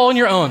out all on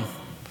your own.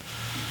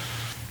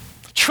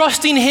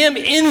 Trusting him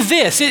in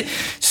this, it's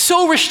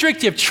so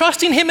restrictive.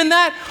 Trusting him in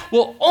that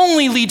will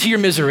only lead to your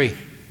misery.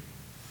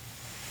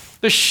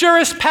 The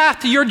surest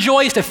path to your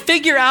joy is to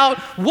figure out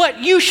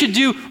what you should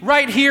do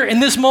right here in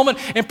this moment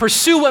and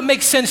pursue what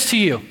makes sense to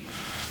you.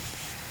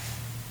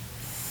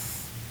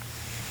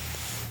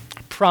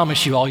 I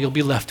promise you, all you'll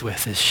be left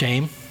with is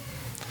shame,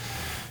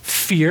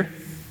 fear,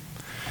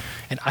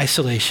 and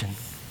isolation.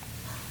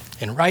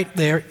 And right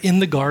there in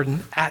the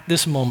garden at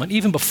this moment,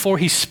 even before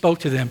he spoke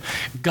to them,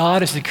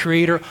 God is the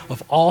creator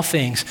of all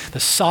things. The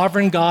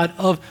sovereign God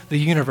of the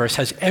universe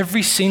has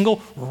every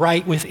single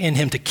right within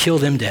him to kill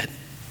them dead.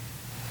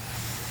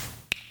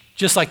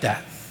 Just like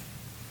that.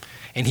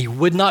 And he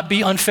would not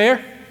be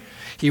unfair.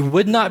 He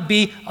would not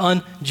be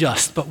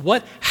unjust. But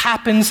what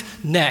happens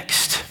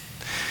next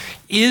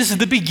is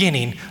the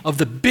beginning of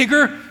the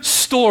bigger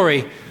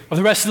story of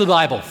the rest of the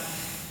Bible.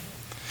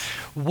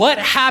 What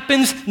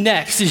happens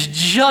next is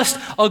just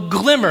a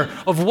glimmer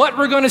of what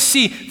we're going to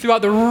see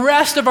throughout the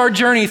rest of our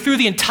journey through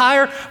the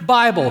entire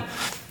Bible.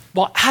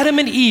 While Adam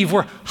and Eve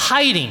were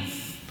hiding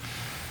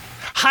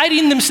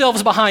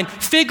themselves behind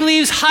fig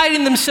leaves,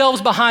 hiding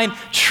themselves behind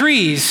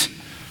trees,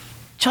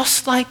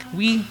 just like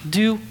we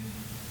do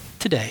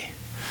today.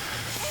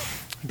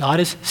 God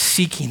is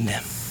seeking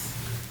them.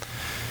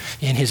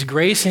 In his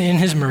grace and in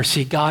his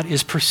mercy, God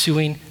is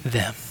pursuing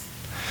them.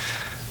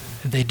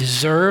 They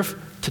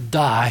deserve to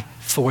die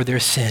for their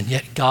sin,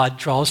 yet God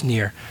draws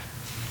near.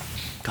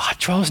 God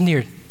draws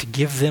near to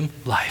give them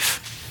life.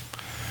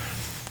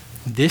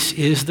 This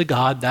is the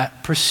God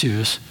that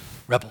pursues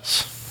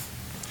rebels.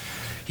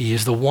 He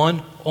is the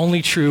one,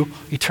 only true,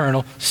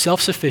 eternal,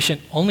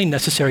 self-sufficient, only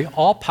necessary,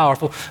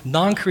 all-powerful,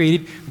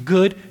 non-created,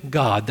 good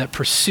God that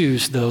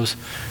pursues those,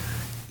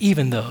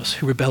 even those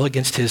who rebel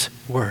against his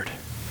word.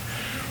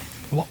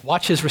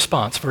 Watch his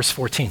response, verse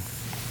 14.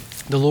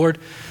 The Lord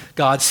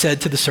God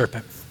said to the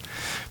serpent,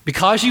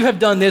 "Because you have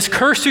done this,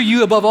 cursed are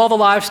you above all the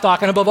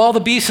livestock and above all the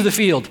beasts of the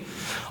field.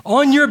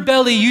 On your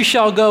belly you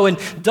shall go, and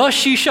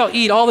dust you shall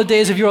eat all the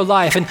days of your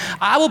life. And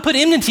I will put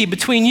enmity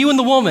between you and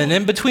the woman,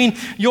 and between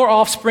your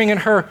offspring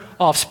and her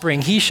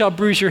offspring. He shall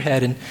bruise your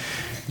head, and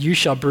you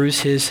shall bruise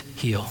his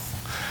heel."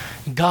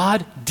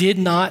 God did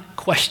not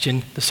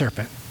question the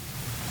serpent.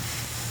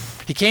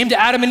 He came to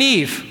Adam and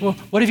Eve. "Well,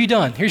 what have you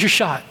done? Here's your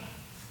shot.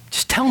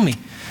 Just tell me.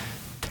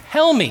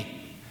 Tell me.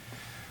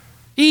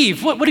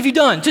 Eve, what have you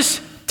done?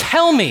 Just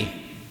tell me."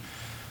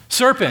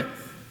 Serpent,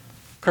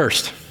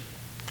 cursed.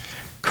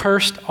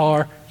 Cursed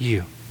are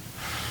you.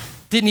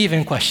 Didn't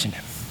even question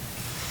him.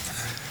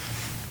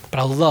 But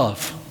I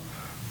love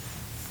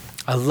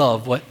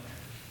what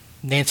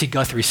Nancy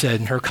Guthrie said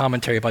in her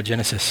commentary about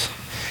Genesis.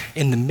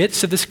 In the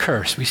midst of this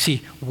curse, we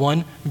see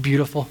one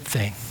beautiful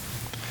thing.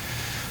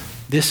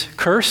 This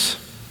curse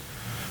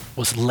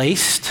was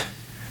laced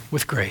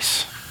with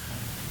grace.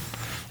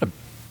 A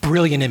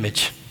brilliant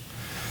image.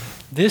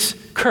 This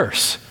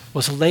curse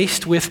was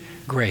laced with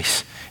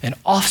grace. An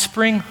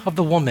offspring of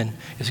the woman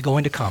is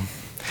going to come.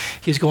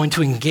 He's going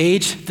to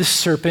engage this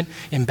serpent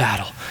in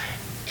battle,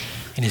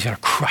 and he's going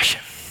to crush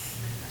him.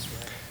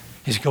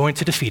 He's going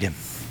to defeat him.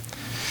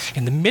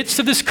 In the midst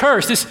of this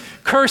curse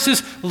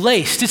is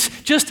laced. It's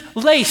just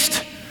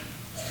laced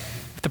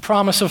with the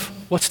promise of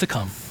what's to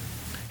come.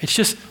 It's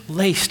just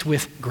laced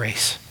with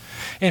grace.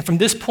 And from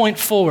this point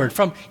forward,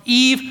 from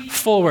Eve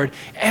forward,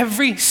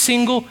 every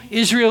single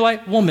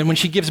Israelite woman, when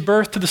she gives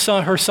birth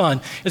to her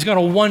son, is going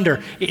to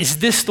wonder, is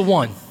this the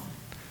one?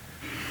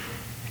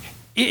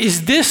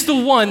 Is this the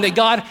one that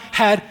God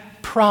had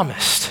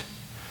promised?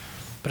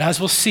 But as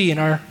we'll see in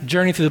our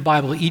journey through the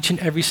Bible, each and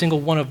every single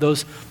one of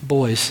those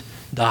boys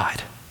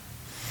died.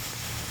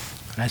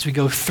 And as we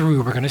go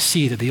through, we're going to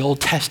see that the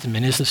Old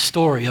Testament is the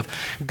story of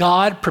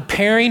God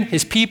preparing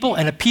his people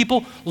and a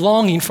people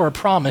longing for a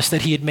promise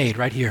that he had made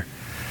right here.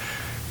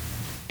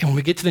 And when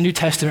we get to the New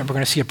Testament, we're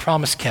going to see a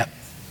promise kept.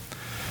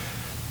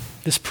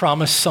 This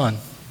promised son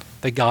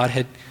that God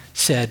had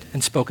said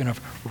and spoken of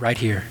right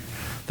here.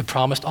 The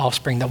promised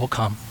offspring that will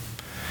come.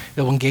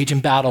 That will engage in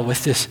battle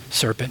with this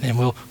serpent and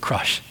will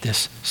crush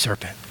this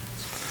serpent.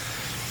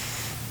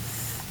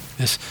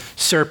 This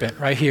serpent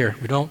right here,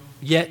 we don't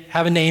yet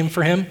have a name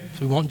for him,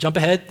 so we won't jump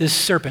ahead. This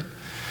serpent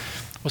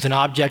was an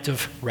object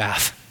of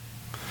wrath.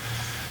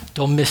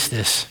 Don't miss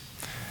this.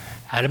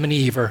 Adam and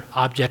Eve are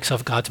objects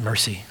of God's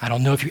mercy. I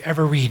don't know if you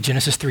ever read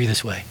Genesis 3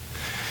 this way.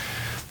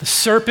 The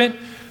serpent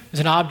is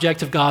an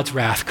object of God's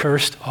wrath.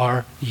 Cursed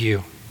are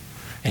you.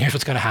 And here's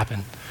what's going to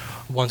happen.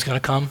 One's going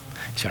to come,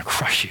 he's going to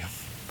crush you.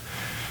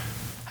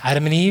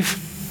 Adam and Eve,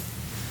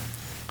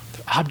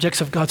 they're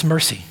objects of God's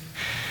mercy.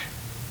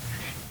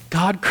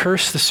 God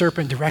cursed the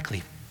serpent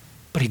directly,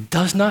 but he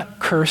does not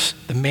curse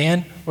the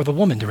man or the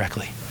woman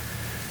directly.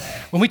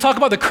 When we talk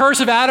about the curse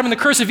of Adam and the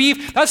curse of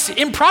Eve, that's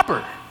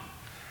improper.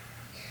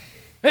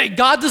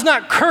 God does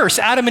not curse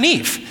Adam and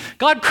Eve.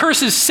 God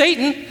curses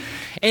Satan,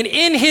 and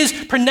in his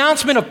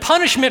pronouncement of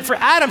punishment for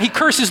Adam, he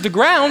curses the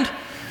ground,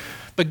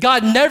 but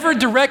God never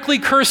directly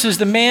curses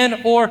the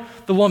man or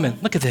the woman.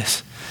 Look at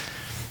this.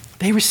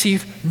 They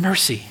receive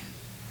mercy.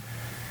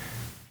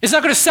 It's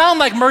not going to sound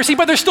like mercy,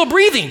 but they're still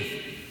breathing.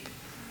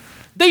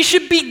 They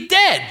should be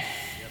dead.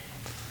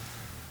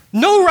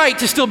 No right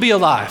to still be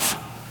alive.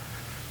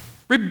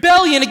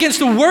 Rebellion against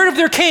the word of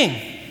their king.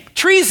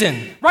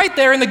 Treason, right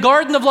there in the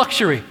garden of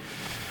luxury.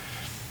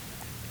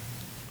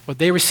 What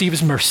they receive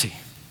is mercy.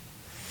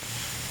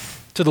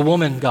 To the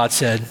woman, God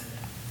said,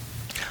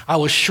 I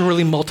will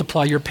surely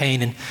multiply your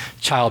pain in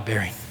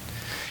childbearing.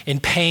 In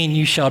pain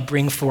you shall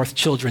bring forth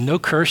children. No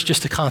curse,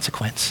 just a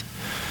consequence.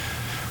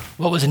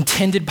 What was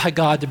intended by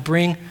God to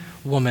bring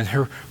woman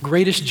her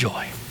greatest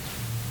joy.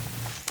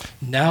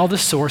 Now the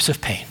source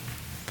of pain.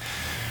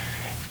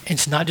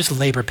 It's not just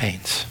labor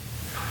pains.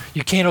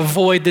 You can't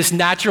avoid this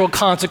natural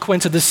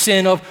consequence of the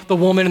sin of the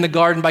woman in the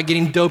garden by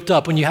getting doped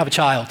up when you have a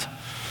child.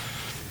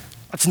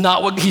 That's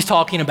not what he's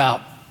talking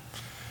about.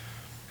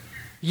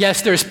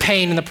 Yes, there's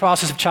pain in the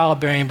process of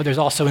childbearing, but there's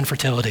also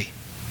infertility.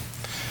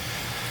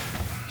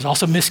 There's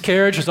also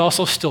miscarriage, there's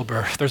also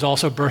stillbirth, there's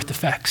also birth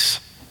defects.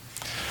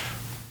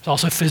 There's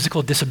also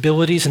physical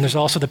disabilities, and there's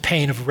also the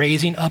pain of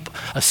raising up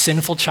a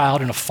sinful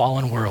child in a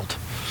fallen world.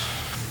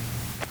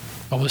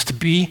 What was to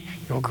be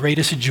your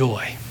greatest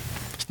joy,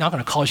 it's not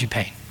going to cause you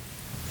pain.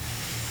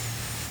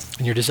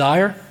 And your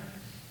desire,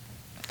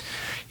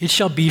 it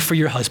shall be for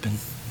your husband,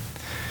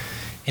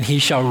 and he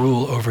shall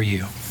rule over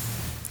you.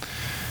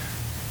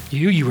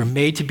 You were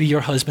made to be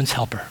your husband's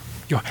helper,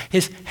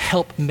 his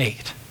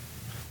helpmate.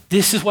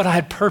 This is what I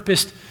had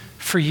purposed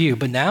for you.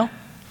 But now,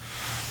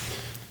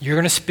 you're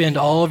going to spend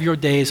all of your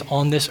days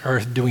on this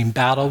earth doing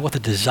battle with a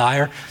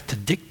desire to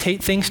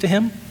dictate things to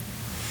him,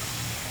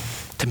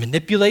 to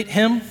manipulate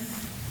him,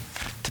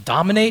 to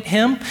dominate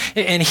him.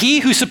 And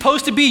he who's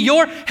supposed to be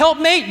your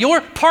helpmate,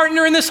 your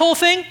partner in this whole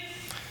thing,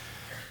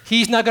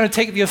 he's not going to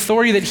take the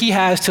authority that he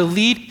has to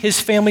lead his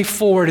family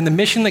forward in the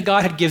mission that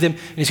God had given him,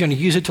 and he's going to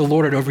use it to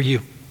lord it over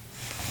you.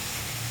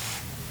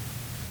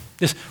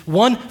 This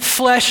one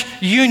flesh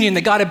union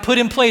that God had put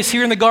in place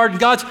here in the garden,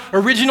 God's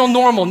original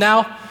normal,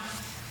 now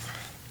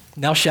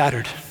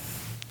shattered.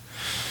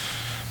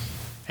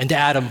 And to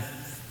Adam,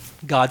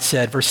 God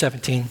said, verse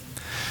 17,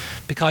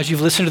 because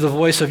you've listened to the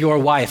voice of your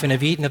wife and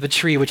have eaten of the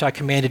tree which I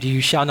commanded you,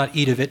 you shall not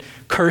eat of it.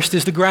 Cursed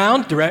is the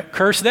ground, direct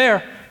curse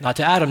there, not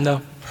to Adam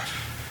though.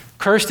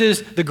 Cursed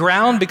is the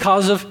ground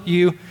because of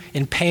you.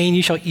 In pain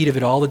you shall eat of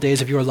it all the days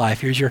of your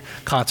life. Here's your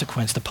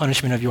consequence, the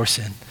punishment of your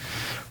sin.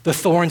 The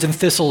thorns and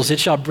thistles it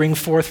shall bring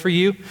forth for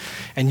you,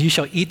 and you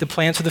shall eat the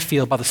plants of the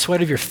field. By the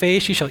sweat of your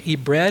face you shall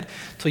eat bread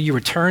till you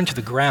return to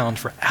the ground,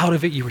 for out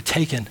of it you were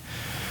taken.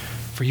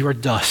 For you are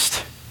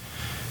dust,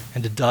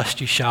 and to dust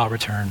you shall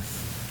return.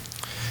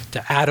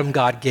 To Adam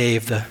God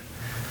gave the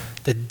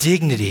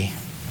dignity,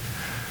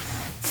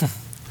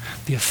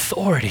 the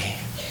authority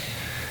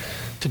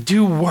to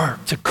do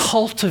work, to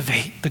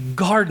cultivate the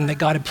garden that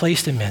God had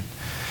placed him in.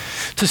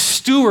 To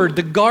steward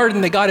the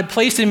garden that God had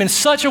placed him in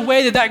such a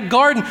way that that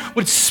garden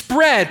would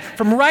spread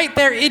from right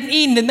there in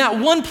Eden, in that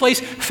one place,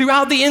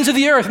 throughout the ends of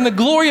the earth. And the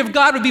glory of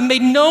God would be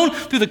made known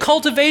through the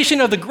cultivation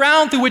of the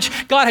ground through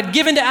which God had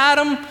given to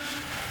Adam,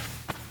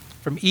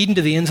 from Eden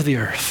to the ends of the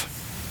earth.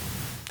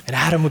 And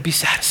Adam would be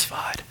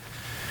satisfied.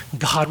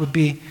 God would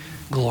be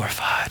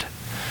glorified.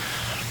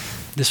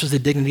 This was the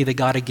dignity that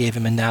God had gave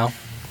him, and now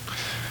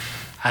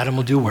Adam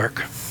will do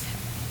work.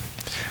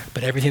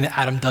 But everything that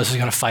Adam does is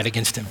going to fight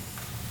against him.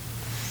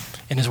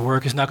 And his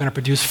work is not going to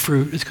produce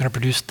fruit, it's going to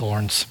produce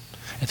thorns.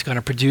 It's going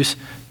to produce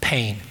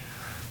pain.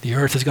 The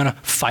earth is going to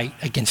fight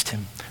against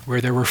him. Where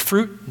there were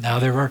fruit, now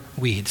there are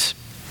weeds.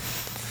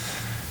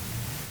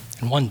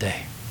 And one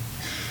day,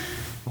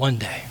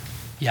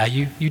 yeah,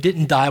 you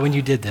didn't die when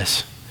you did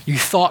this. You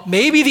thought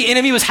maybe the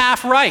enemy was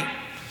half right.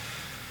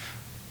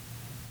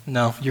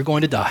 No, you're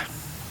going to die.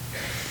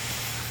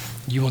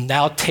 You will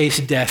now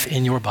taste death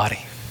in your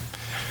body.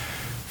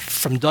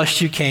 From dust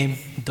you came,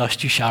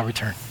 dust you shall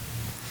return.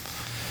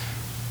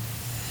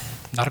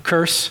 Not a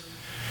curse,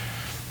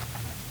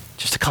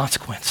 just a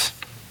consequence.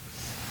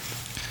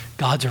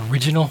 God's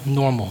original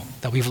normal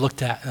that we've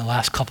looked at in the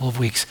last couple of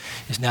weeks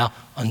is now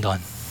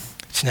undone.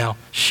 It's now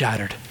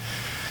shattered.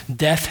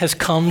 Death has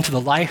come to the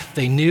life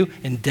they knew,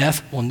 and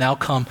death will now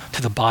come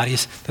to the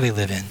bodies that they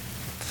live in.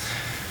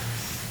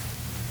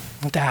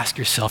 I want to ask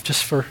yourself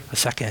just for a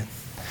second,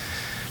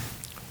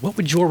 what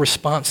would your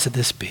response to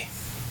this be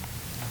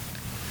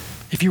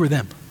if you were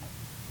them?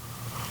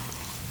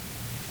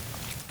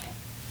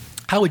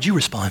 How would you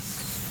respond?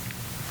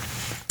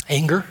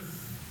 Anger?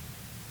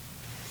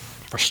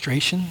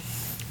 Frustration?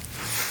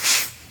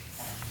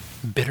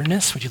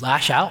 Bitterness? Would you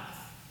lash out?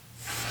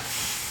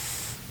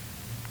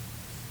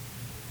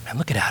 And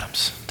look at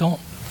Adam's.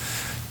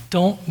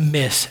 Don't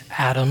miss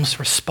Adam's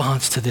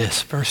response to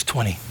this. Verse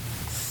 20.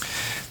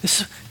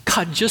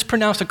 God just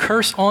pronounced a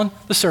curse on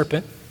the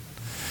serpent.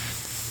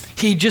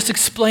 He just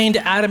explained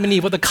to Adam and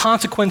Eve what the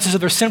consequences of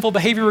their sinful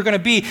behavior were going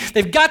to be.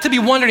 They've got to be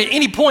wondering at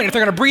any point if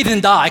they're going to breathe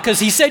and die, because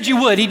he said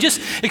you would. He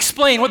just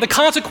explained what the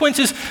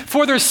consequences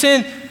for their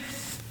sin,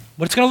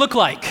 what it's going to look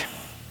like.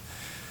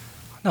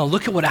 Now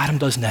look at what Adam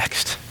does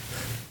next.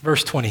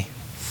 Verse 20.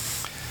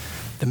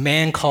 The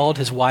man called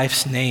his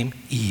wife's name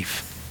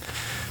Eve,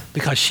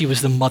 because she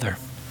was the mother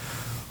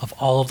of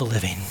all of the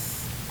living.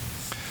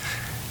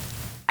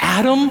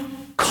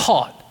 Adam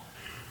caught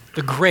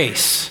the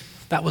grace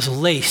that was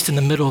laced in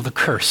the middle of the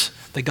curse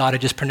that God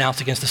had just pronounced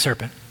against the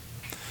serpent.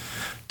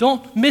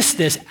 Don't miss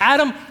this.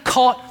 Adam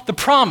caught the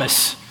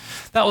promise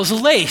that was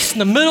laced in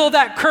the middle of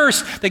that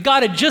curse that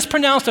God had just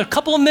pronounced a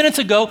couple of minutes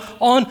ago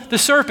on the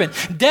serpent.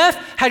 Death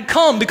had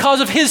come because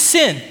of his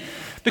sin,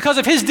 because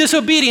of his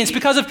disobedience,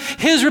 because of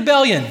his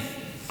rebellion.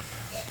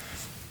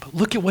 But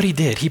look at what he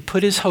did. He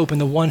put his hope in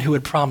the one who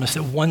had promised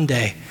that one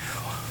day,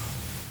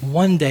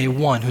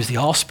 one who's the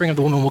offspring of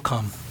the woman will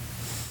come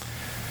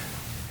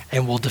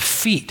and will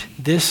defeat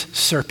this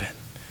serpent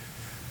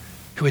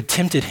who had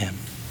tempted him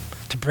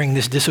to bring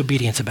this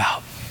disobedience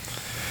about.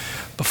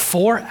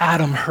 Before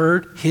Adam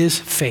heard his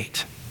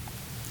fate,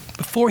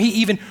 before he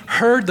even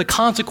heard the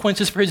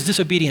consequences for his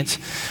disobedience,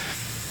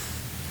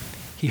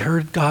 he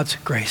heard God's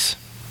grace.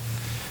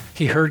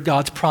 He heard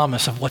God's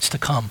promise of what's to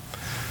come.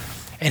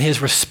 And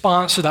his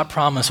response to that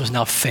promise was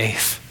now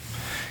faith.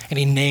 And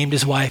he named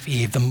his wife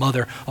Eve, the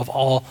mother of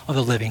all of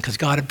the living, because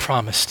God had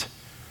promised.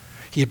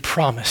 He had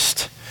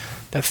promised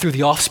that through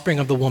the offspring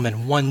of the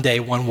woman, one day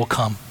one will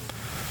come.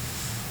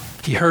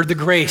 He heard the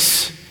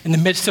grace in the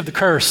midst of the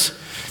curse,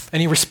 and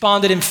he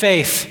responded in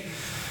faith.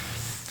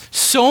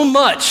 So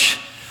much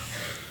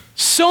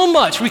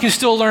we can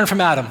still learn from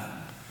Adam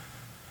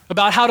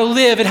about how to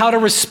live and how to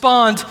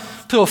respond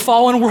to a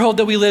fallen world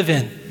that we live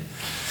in.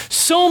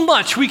 So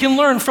much we can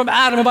learn from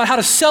Adam about how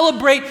to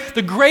celebrate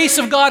the grace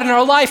of God in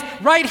our life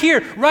right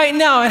here, right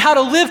now, and how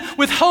to live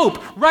with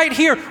hope right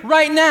here,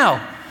 right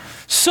now.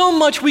 So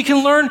much we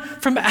can learn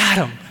from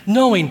Adam,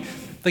 knowing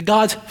that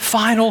God's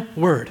final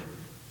word,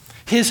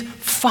 his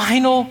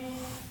final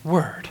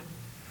word,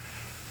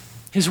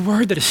 his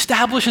word that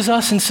establishes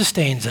us and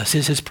sustains us,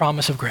 is his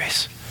promise of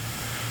grace.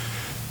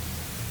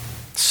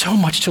 So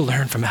much to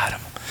learn from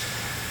Adam.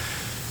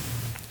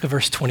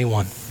 Verse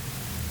 21.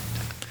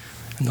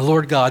 And the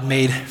Lord God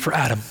made for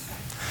Adam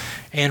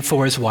and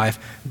for his wife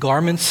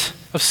garments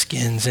of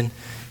skins, and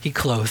he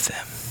clothed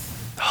them.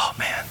 Oh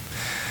man.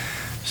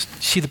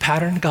 See the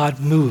pattern? God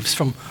moves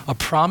from a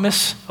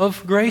promise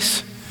of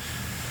grace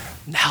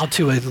now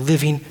to a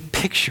living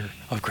picture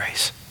of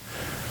grace.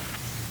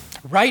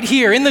 Right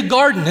here in the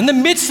garden, in the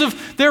midst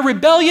of their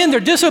rebellion, their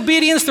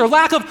disobedience, their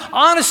lack of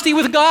honesty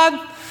with God,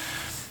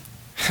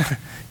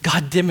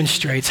 God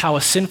demonstrates how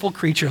a sinful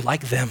creature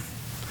like them,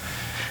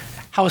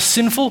 how a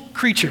sinful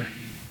creature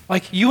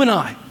like you and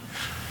I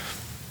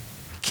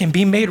can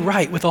be made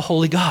right with a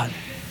holy God.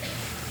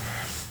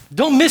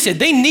 Don't miss it.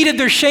 They needed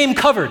their shame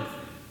covered.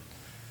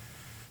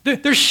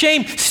 Their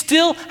shame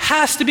still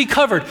has to be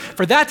covered.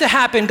 For that to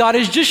happen, God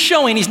is just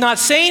showing, he's not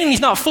saying and he's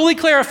not fully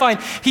clarifying,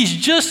 he's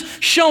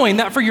just showing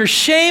that for your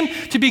shame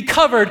to be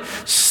covered,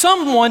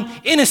 someone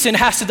innocent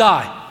has to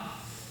die.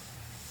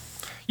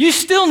 You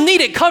still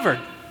need it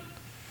covered.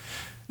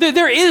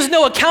 There is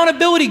no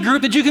accountability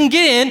group that you can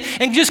get in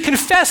and just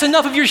confess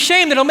enough of your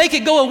shame that'll make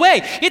it go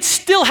away. It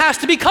still has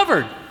to be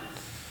covered.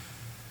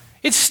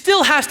 It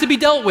still has to be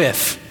dealt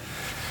with.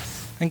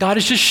 And God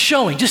is just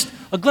showing, just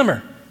a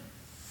glimmer,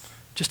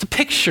 just a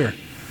picture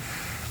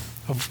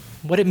of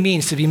what it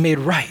means to be made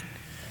right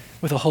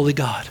with a holy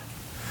God.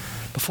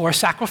 Before a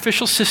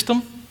sacrificial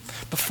system,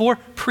 before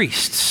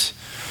priests,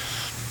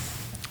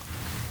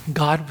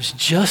 God was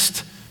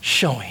just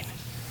showing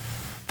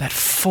that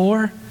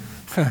for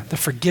the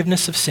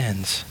forgiveness of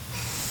sins,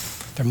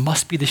 there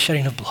must be the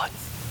shedding of blood.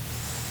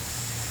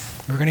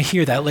 We're going to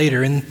hear that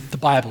later in the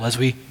Bible as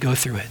we go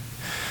through it.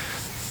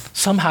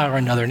 Somehow or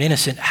another, an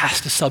innocent has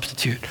to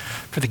substitute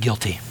for the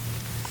guilty.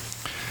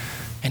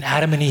 And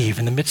Adam and Eve,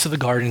 in the midst of the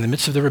garden, in the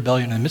midst of their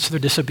rebellion, in the midst of their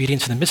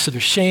disobedience, in the midst of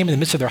their shame, in the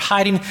midst of their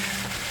hiding,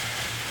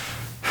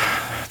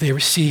 they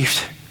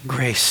received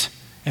grace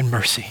and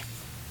mercy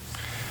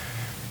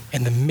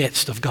in the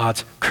midst of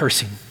God's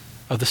cursing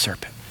of the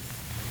serpent.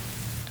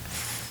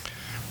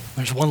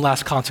 There's one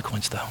last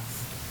consequence, though.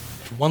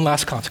 One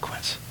last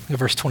consequence. In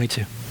verse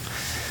 22.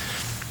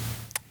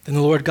 Then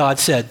the Lord God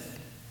said,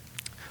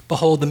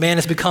 "Behold, the man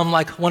has become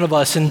like one of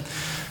us in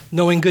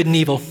knowing good and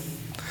evil.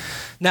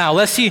 Now,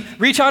 lest he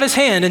reach out his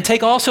hand and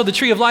take also the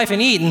tree of life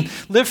and eat and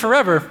live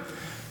forever."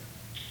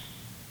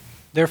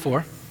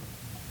 Therefore,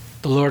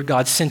 the Lord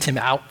God sent him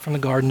out from the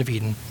Garden of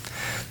Eden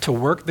to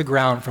work the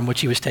ground from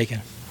which he was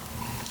taken.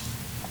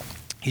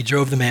 He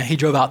drove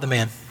out the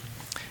man.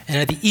 And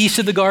at the east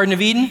of the Garden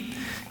of Eden,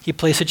 he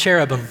placed a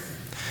cherubim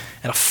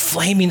and a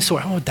flaming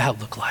sword. What would that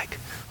look like?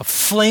 A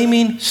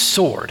flaming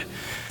sword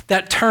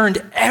that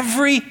turned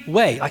every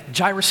way, like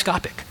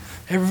gyroscopic,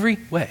 every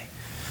way,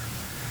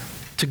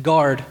 to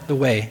guard the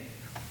way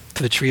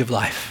to the tree of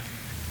life.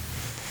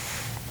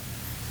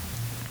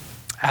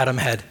 Adam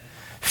had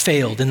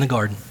failed in the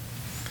garden.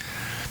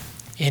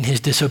 in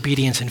his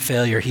disobedience and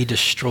failure, he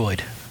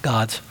destroyed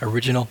God's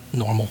original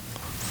normal.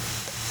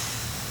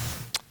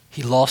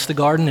 He lost the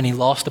garden and he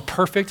lost the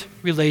perfect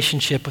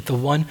relationship with the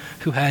one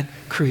who had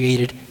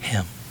created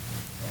him.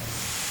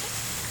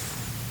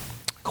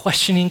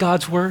 Questioning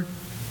God's word,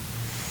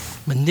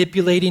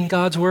 manipulating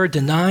God's word,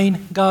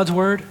 denying God's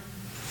word.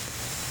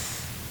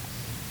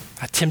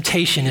 A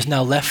temptation has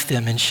now left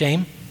them in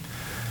shame,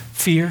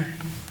 fear,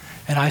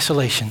 and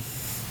isolation.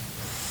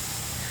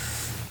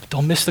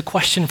 Don't miss the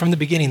question from the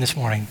beginning this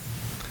morning.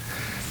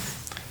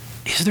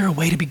 Is there a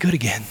way to be good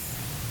again?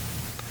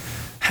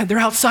 They're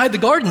outside the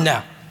garden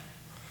now.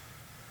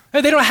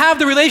 They don't have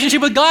the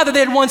relationship with God that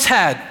they had once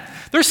had.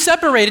 They're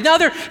separated. Now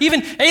they're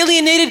even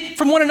alienated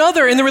from one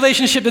another in the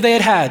relationship that they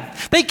had had.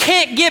 They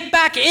can't get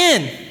back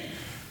in.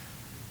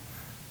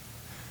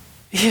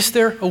 Is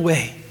there a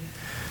way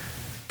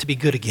to be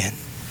good again?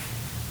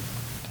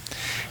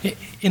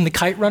 In The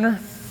Kite Runner,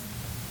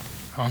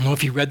 I don't know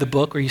if you read the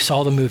book or you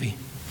saw the movie.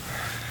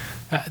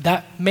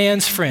 That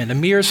man's friend,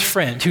 Amir's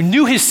friend, who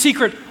knew his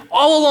secret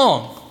all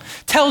along,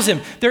 tells him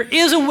there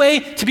is a way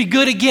to be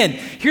good again.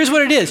 Here's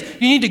what it is.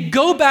 You need to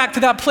go back to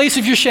that place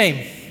of your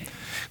shame.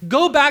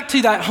 Go back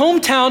to that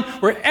hometown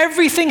where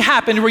everything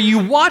happened, where you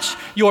watched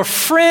your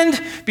friend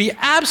be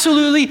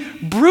absolutely,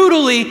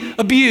 brutally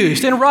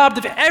abused and robbed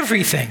of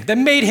everything that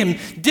made him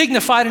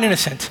dignified and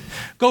innocent.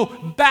 Go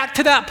back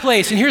to that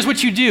place, and here's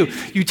what you do.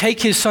 You take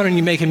his son and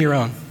you make him your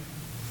own.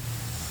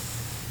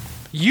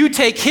 You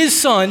take his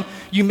son,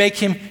 you make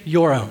him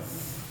your own.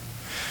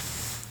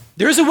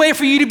 There's a way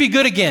for you to be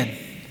good again.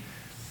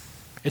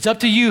 It's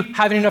up to you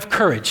having enough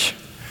courage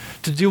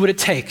to do what it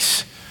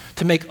takes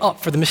to make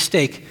up for the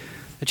mistake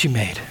that you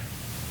made.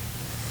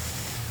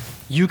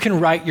 You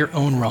can right your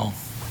own wrong.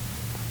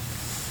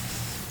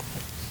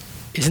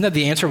 Isn't that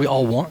the answer we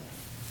all want?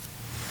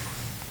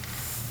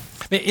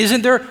 I mean,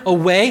 isn't there a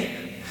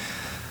way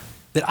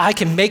that I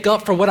can make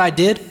up for what I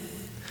did?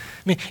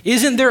 I mean,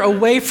 isn't there a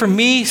way for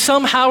me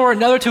somehow or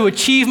another to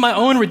achieve my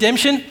own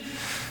redemption?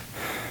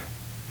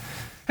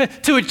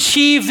 To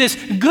achieve this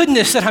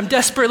goodness that I'm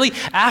desperately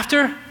after?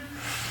 I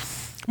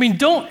mean,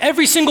 don't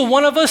every single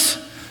one of us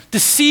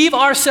deceive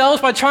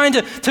ourselves by trying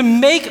to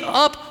make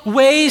up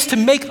ways to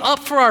make up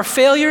for our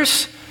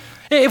failures?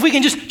 If we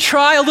can just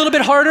try a little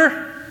bit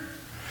harder.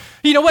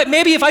 You know what?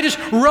 Maybe if I just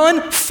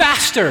run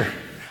faster,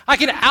 I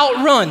can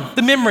outrun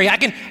the memory. I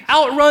can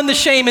outrun the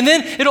shame, and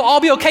then it'll all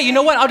be okay. You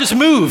know what? I'll just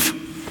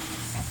move.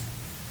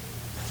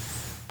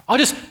 I'll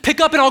just pick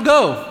up and I'll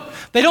go.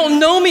 They don't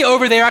know me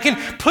over there. I can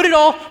put it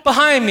all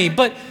behind me.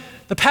 But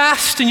the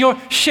past and your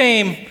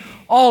shame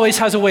always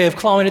has a way of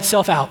clawing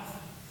itself out.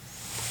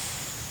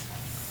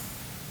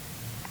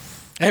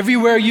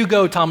 Everywhere you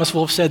go, Thomas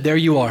Wolfe said, there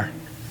you are.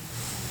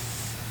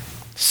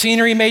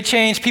 Scenery may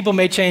change, people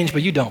may change,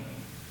 but you don't.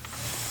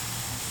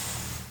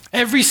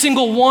 Every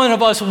single one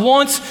of us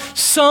wants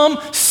some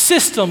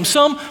system,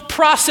 some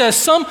process,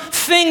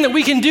 something that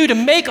we can do to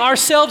make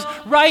ourselves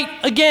right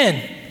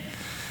again.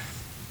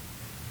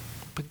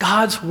 But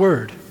God's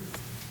word,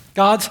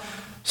 God's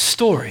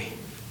story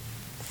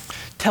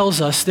tells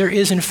us there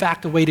is in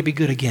fact a way to be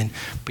good again,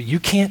 but you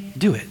can't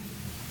do it.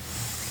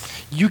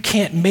 You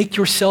can't make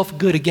yourself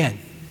good again.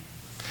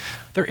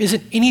 There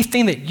isn't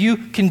anything that you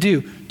can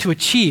do to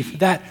achieve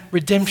that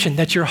redemption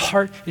that your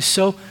heart is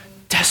so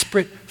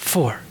desperate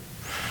for.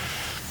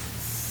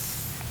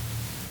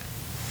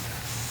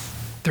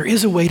 There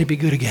is a way to be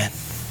good again.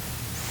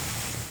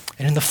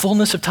 And in the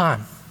fullness of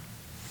time,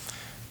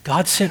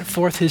 God sent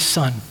forth his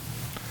son,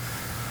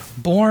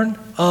 born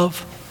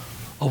of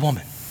a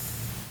woman.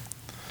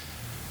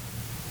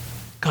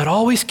 God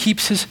always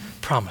keeps his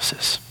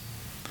promises.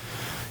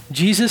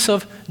 Jesus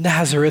of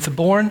Nazareth,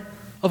 born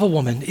of a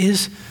woman,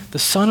 is the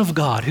Son of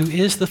God, who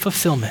is the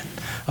fulfillment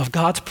of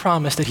God's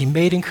promise that he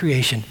made in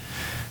creation.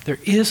 There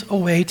is a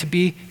way to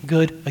be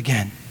good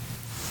again.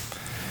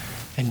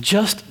 And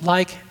just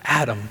like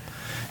Adam,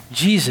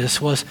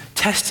 Jesus was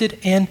tested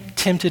and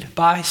tempted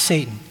by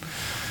Satan.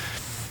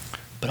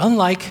 But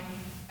unlike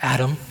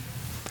Adam,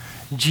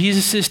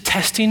 Jesus'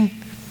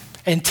 testing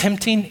and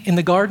tempting in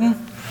the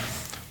garden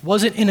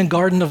wasn't in a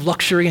garden of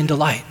luxury and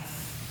delight.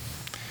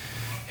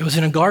 It was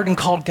in a garden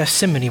called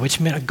Gethsemane, which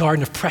meant a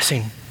garden of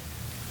pressing,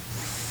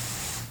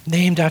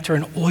 named after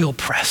an oil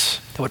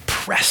press that would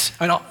press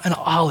an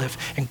olive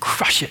and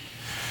crush it.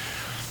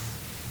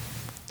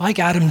 Like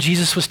Adam,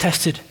 Jesus was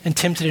tested and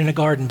tempted in a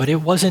garden, but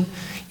it wasn't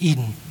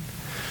Eden.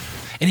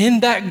 And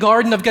in that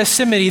garden of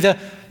Gethsemane, the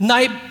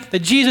night that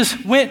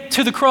Jesus went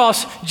to the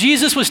cross,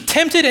 Jesus was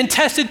tempted and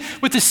tested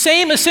with the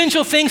same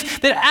essential things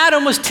that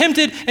Adam was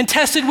tempted and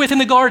tested with in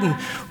the garden.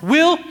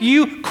 Will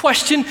you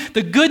question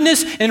the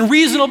goodness and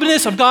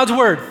reasonableness of God's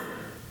word?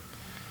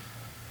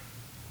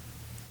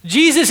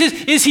 Jesus,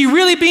 is he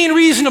really being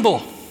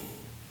reasonable?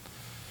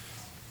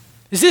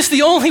 Is this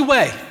the only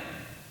way?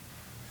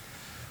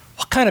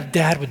 What kind of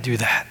dad would do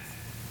that?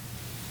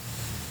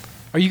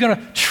 Are you going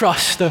to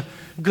trust the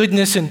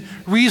goodness and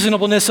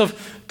reasonableness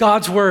of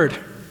God's word?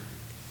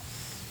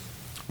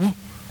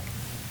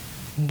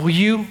 Will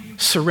you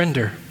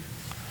surrender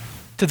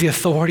to the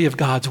authority of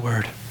God's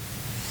word?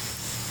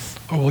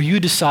 Or will you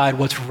decide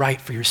what's right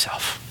for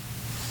yourself?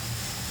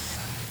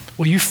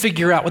 Will you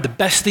figure out what the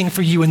best thing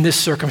for you in this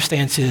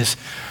circumstance is?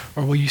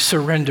 Or will you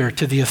surrender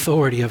to the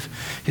authority of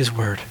his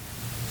word?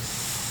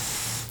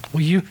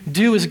 Will you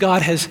do as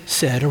God has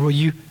said, or will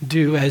you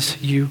do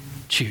as you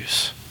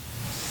choose?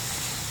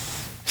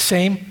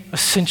 Same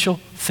essential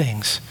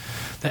things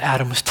that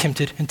Adam was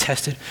tempted and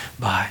tested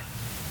by.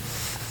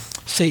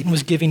 Satan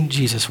was giving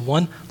Jesus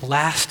one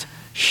last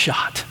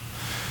shot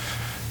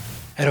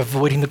at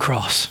avoiding the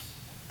cross.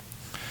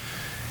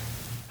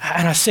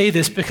 And I say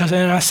this because,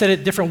 and I said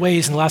it different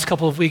ways in the last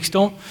couple of weeks,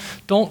 don't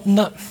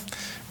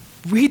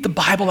read the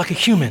Bible like a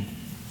human.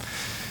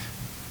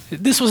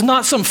 This was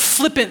not some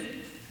flippant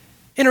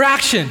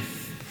interaction.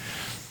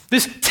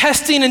 This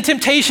testing and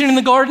temptation in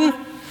the garden,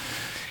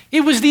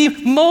 it was the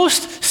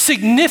most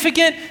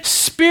significant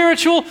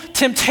spiritual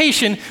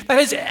temptation that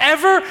has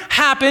ever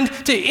happened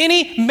to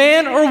any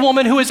man or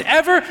woman who has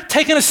ever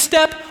taken a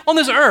step on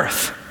this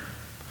earth.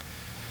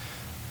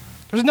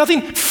 There's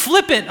nothing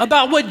flippant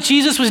about what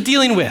Jesus was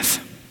dealing with.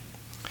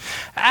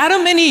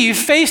 Adam and Eve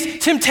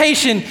faced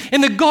temptation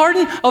in the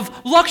garden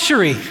of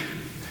luxury.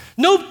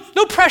 No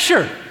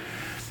pressure,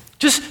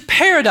 just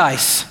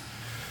paradise.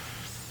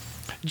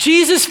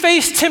 Jesus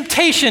faced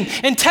temptation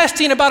and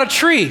testing about a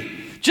tree,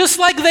 just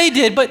like they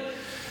did, but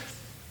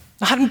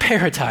not in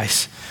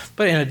paradise,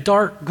 but in a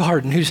dark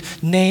garden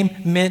whose name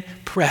meant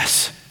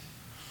press.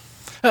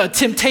 A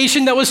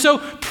temptation that was so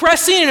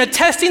pressing and a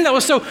testing that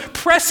was so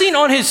pressing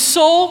on his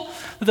soul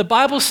that the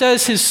Bible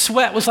says his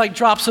sweat was like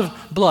drops of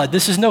blood.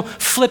 This is no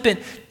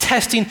flippant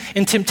testing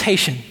and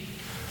temptation.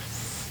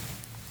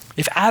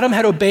 If Adam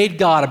had obeyed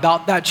God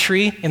about that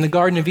tree in the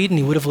Garden of Eden,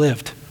 he would have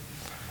lived.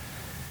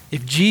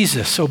 If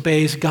Jesus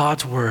obeys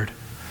God's word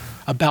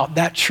about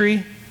that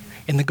tree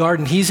in the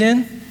garden he's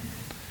in,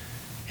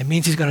 it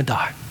means he's going to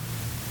die.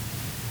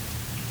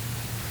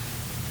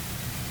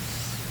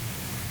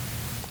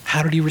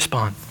 How did he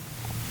respond?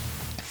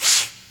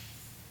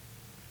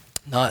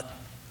 Not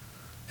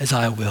as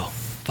I will,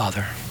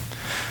 Father,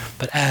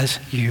 but as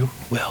you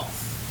will.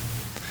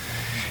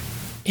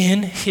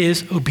 In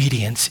his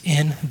obedience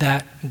in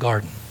that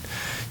garden,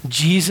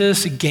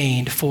 Jesus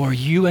gained for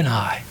you and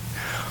I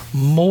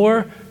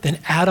more than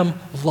Adam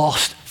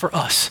lost for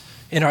us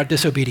in our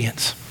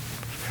disobedience.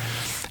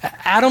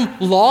 Adam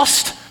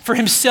lost for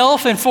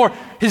himself and for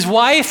his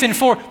wife and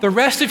for the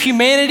rest of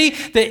humanity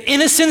the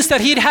innocence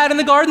that he'd had in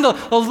the garden, the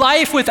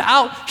life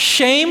without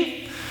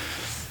shame.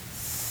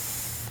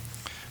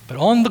 But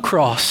on the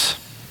cross,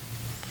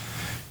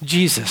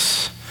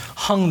 Jesus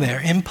hung there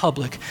in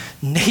public,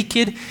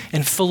 naked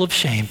and full of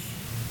shame.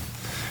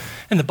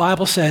 And the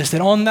Bible says that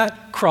on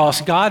that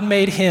cross, God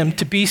made him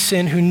to be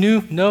sin who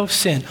knew no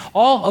sin.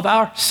 All of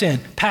our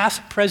sin,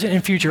 past, present,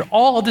 and future,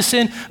 all of the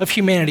sin of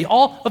humanity,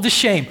 all of the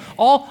shame,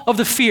 all of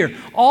the fear,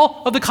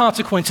 all of the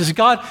consequences,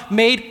 God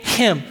made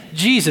him,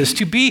 Jesus,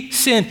 to be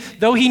sin,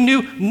 though he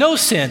knew no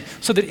sin,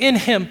 so that in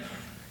him,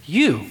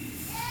 you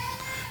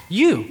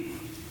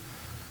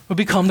would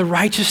become the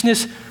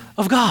righteousness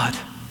of God.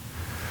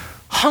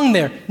 Hung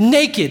there,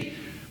 naked,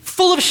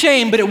 full of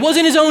shame, but it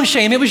wasn't his own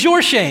shame, it was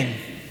your shame.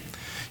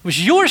 It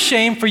was your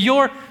shame for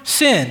your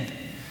sin.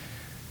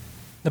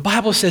 The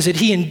Bible says that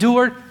he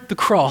endured the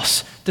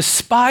cross,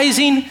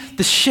 despising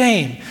the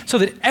shame, so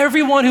that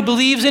everyone who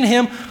believes in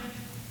him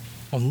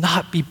will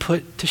not be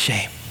put to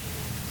shame.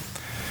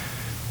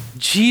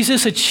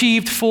 Jesus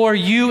achieved for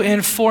you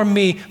and for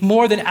me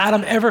more than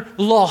Adam ever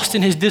lost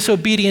in his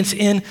disobedience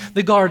in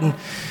the garden.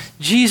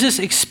 Jesus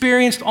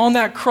experienced on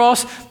that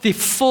cross the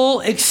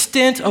full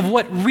extent of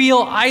what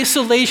real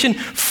isolation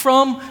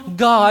from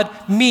God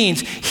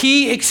means.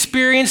 He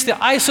experienced the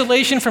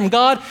isolation from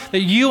God that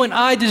you and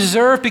I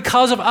deserve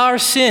because of our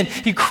sin.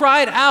 He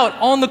cried out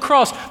on the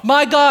cross,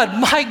 my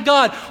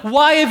God,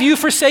 why have you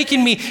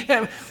forsaken me?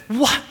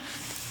 What?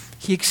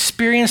 He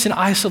experienced an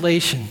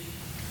isolation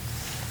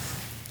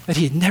that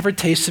he had never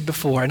tasted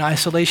before, an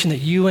isolation that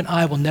you and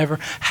I will never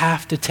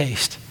have to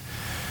taste.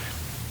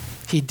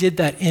 He did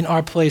that in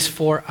our place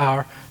for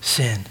our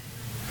sin.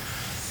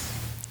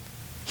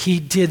 He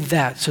did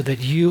that so that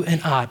you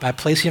and I, by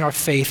placing our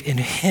faith in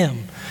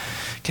him,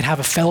 can have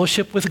a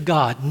fellowship with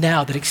God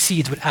now that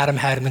exceeds what Adam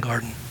had in the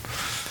garden.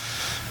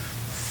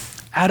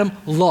 Adam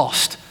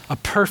lost a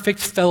perfect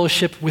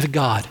fellowship with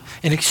God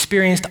and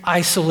experienced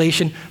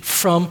isolation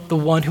from the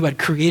one who had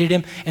created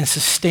him and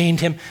sustained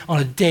him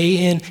on a day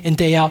in and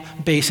day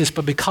out basis.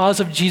 But because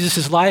of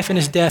Jesus' life and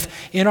his death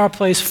in our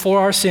place for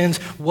our sins,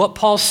 what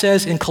Paul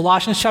says in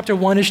Colossians chapter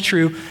 1 is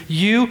true.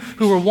 You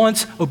who were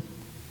once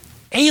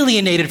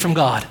alienated from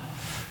God,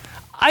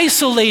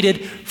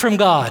 isolated from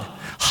God,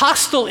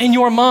 hostile in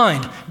your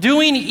mind,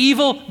 doing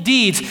evil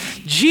deeds,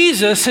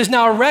 Jesus has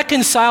now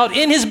reconciled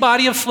in his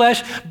body of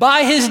flesh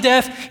by his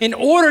death in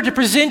order to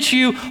present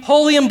you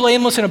holy and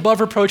blameless and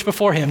above reproach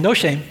before him. No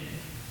shame,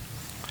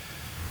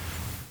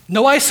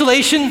 no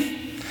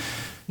isolation,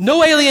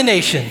 no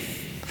alienation.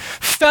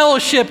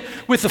 Fellowship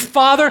with the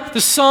Father,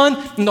 the Son,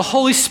 and the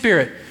Holy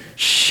Spirit.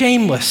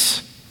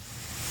 Shameless.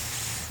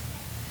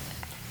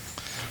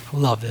 I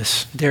love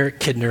this.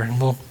 Derek Kidner,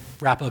 and we'll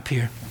wrap up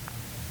here.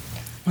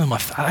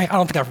 I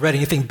don't think I've read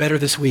anything better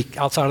this week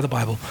outside of the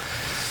Bible.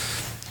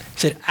 He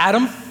said,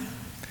 Adam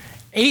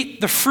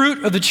ate the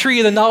fruit of the tree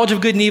of the knowledge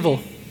of good and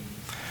evil.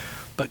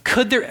 But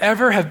could there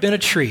ever have been a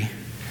tree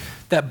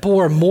that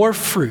bore more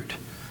fruit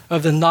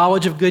of the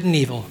knowledge of good and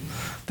evil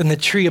than the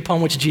tree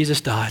upon which Jesus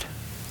died?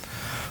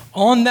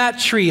 On that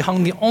tree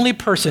hung the only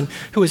person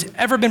who has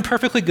ever been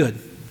perfectly good.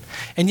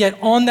 And yet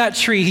on that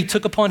tree, he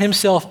took upon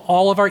himself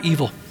all of our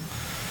evil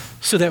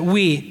so that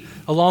we,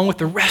 along with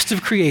the rest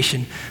of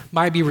creation,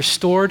 might be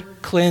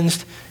restored,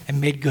 cleansed, and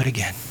made good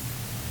again.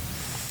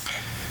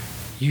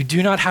 You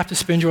do not have to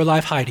spend your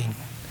life hiding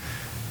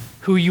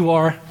who you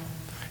are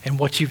and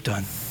what you've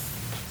done.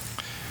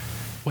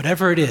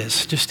 Whatever it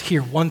is, just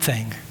hear one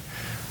thing.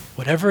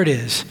 Whatever it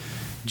is,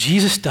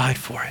 Jesus died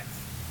for it.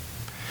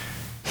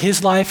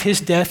 His life, his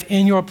death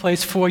in your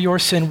place for your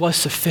sin was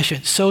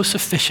sufficient, so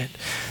sufficient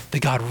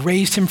that God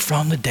raised him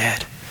from the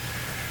dead.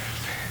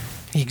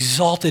 He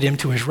exalted him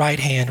to his right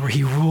hand where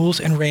he rules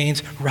and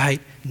reigns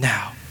right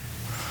now.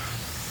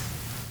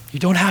 You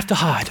don't have to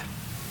hide.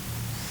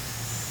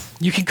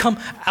 You can come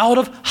out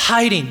of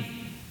hiding. You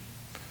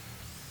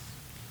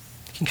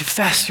can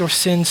confess your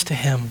sins to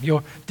him,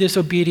 your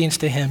disobedience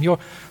to him, your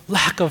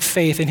lack of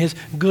faith in his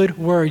good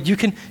word. You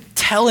can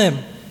tell him.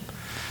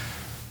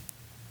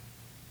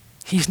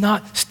 He's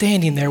not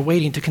standing there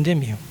waiting to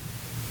condemn you.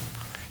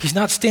 He's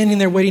not standing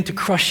there waiting to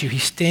crush you.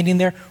 He's standing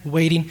there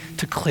waiting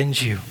to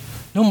cleanse you.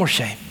 No more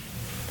shame.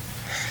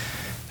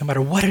 No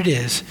matter what it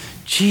is,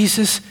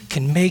 Jesus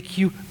can make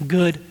you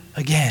good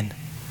again.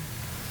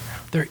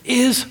 There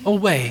is a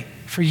way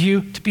for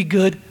you to be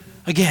good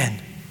again.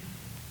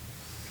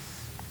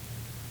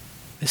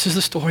 This is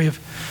the story of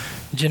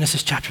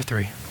Genesis chapter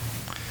 3.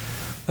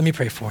 Let me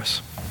pray for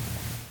us.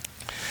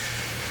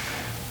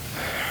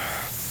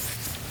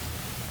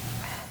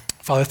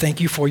 Father, thank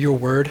you for your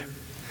word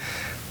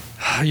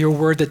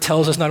that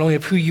tells us not only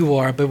of who you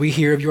are, but we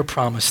hear of your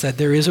promise that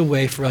there is a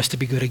way for us to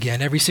be good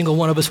again. Every single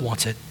one of us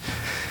wants it.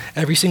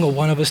 Every single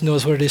one of us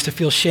knows what it is to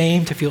feel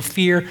shame, to feel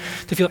fear,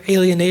 to feel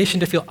alienation,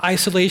 to feel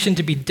isolation,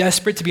 to be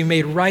desperate, to be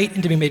made right,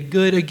 and to be made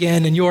good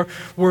again. And your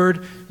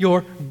word,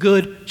 your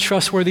good,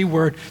 trustworthy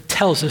word,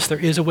 tells us there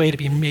is a way to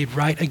be made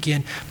right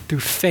again through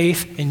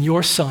faith in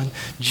your Son,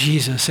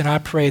 Jesus. And I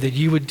pray that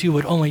you would do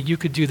what only you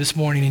could do this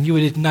morning, and you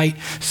would ignite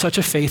such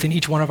a faith in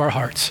each one of our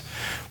hearts.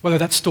 Whether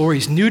that story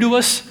is new to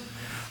us,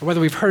 or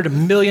whether we've heard it a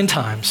million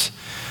times,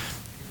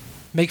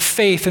 make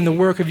faith in the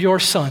work of your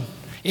Son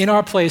in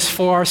our place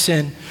for our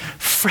sin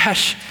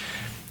fresh,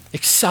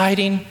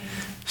 exciting,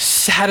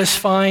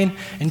 satisfying,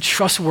 and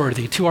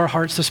trustworthy to our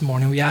hearts this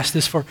morning. We ask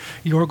this for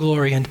your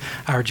glory and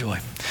our joy.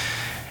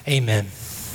 Amen.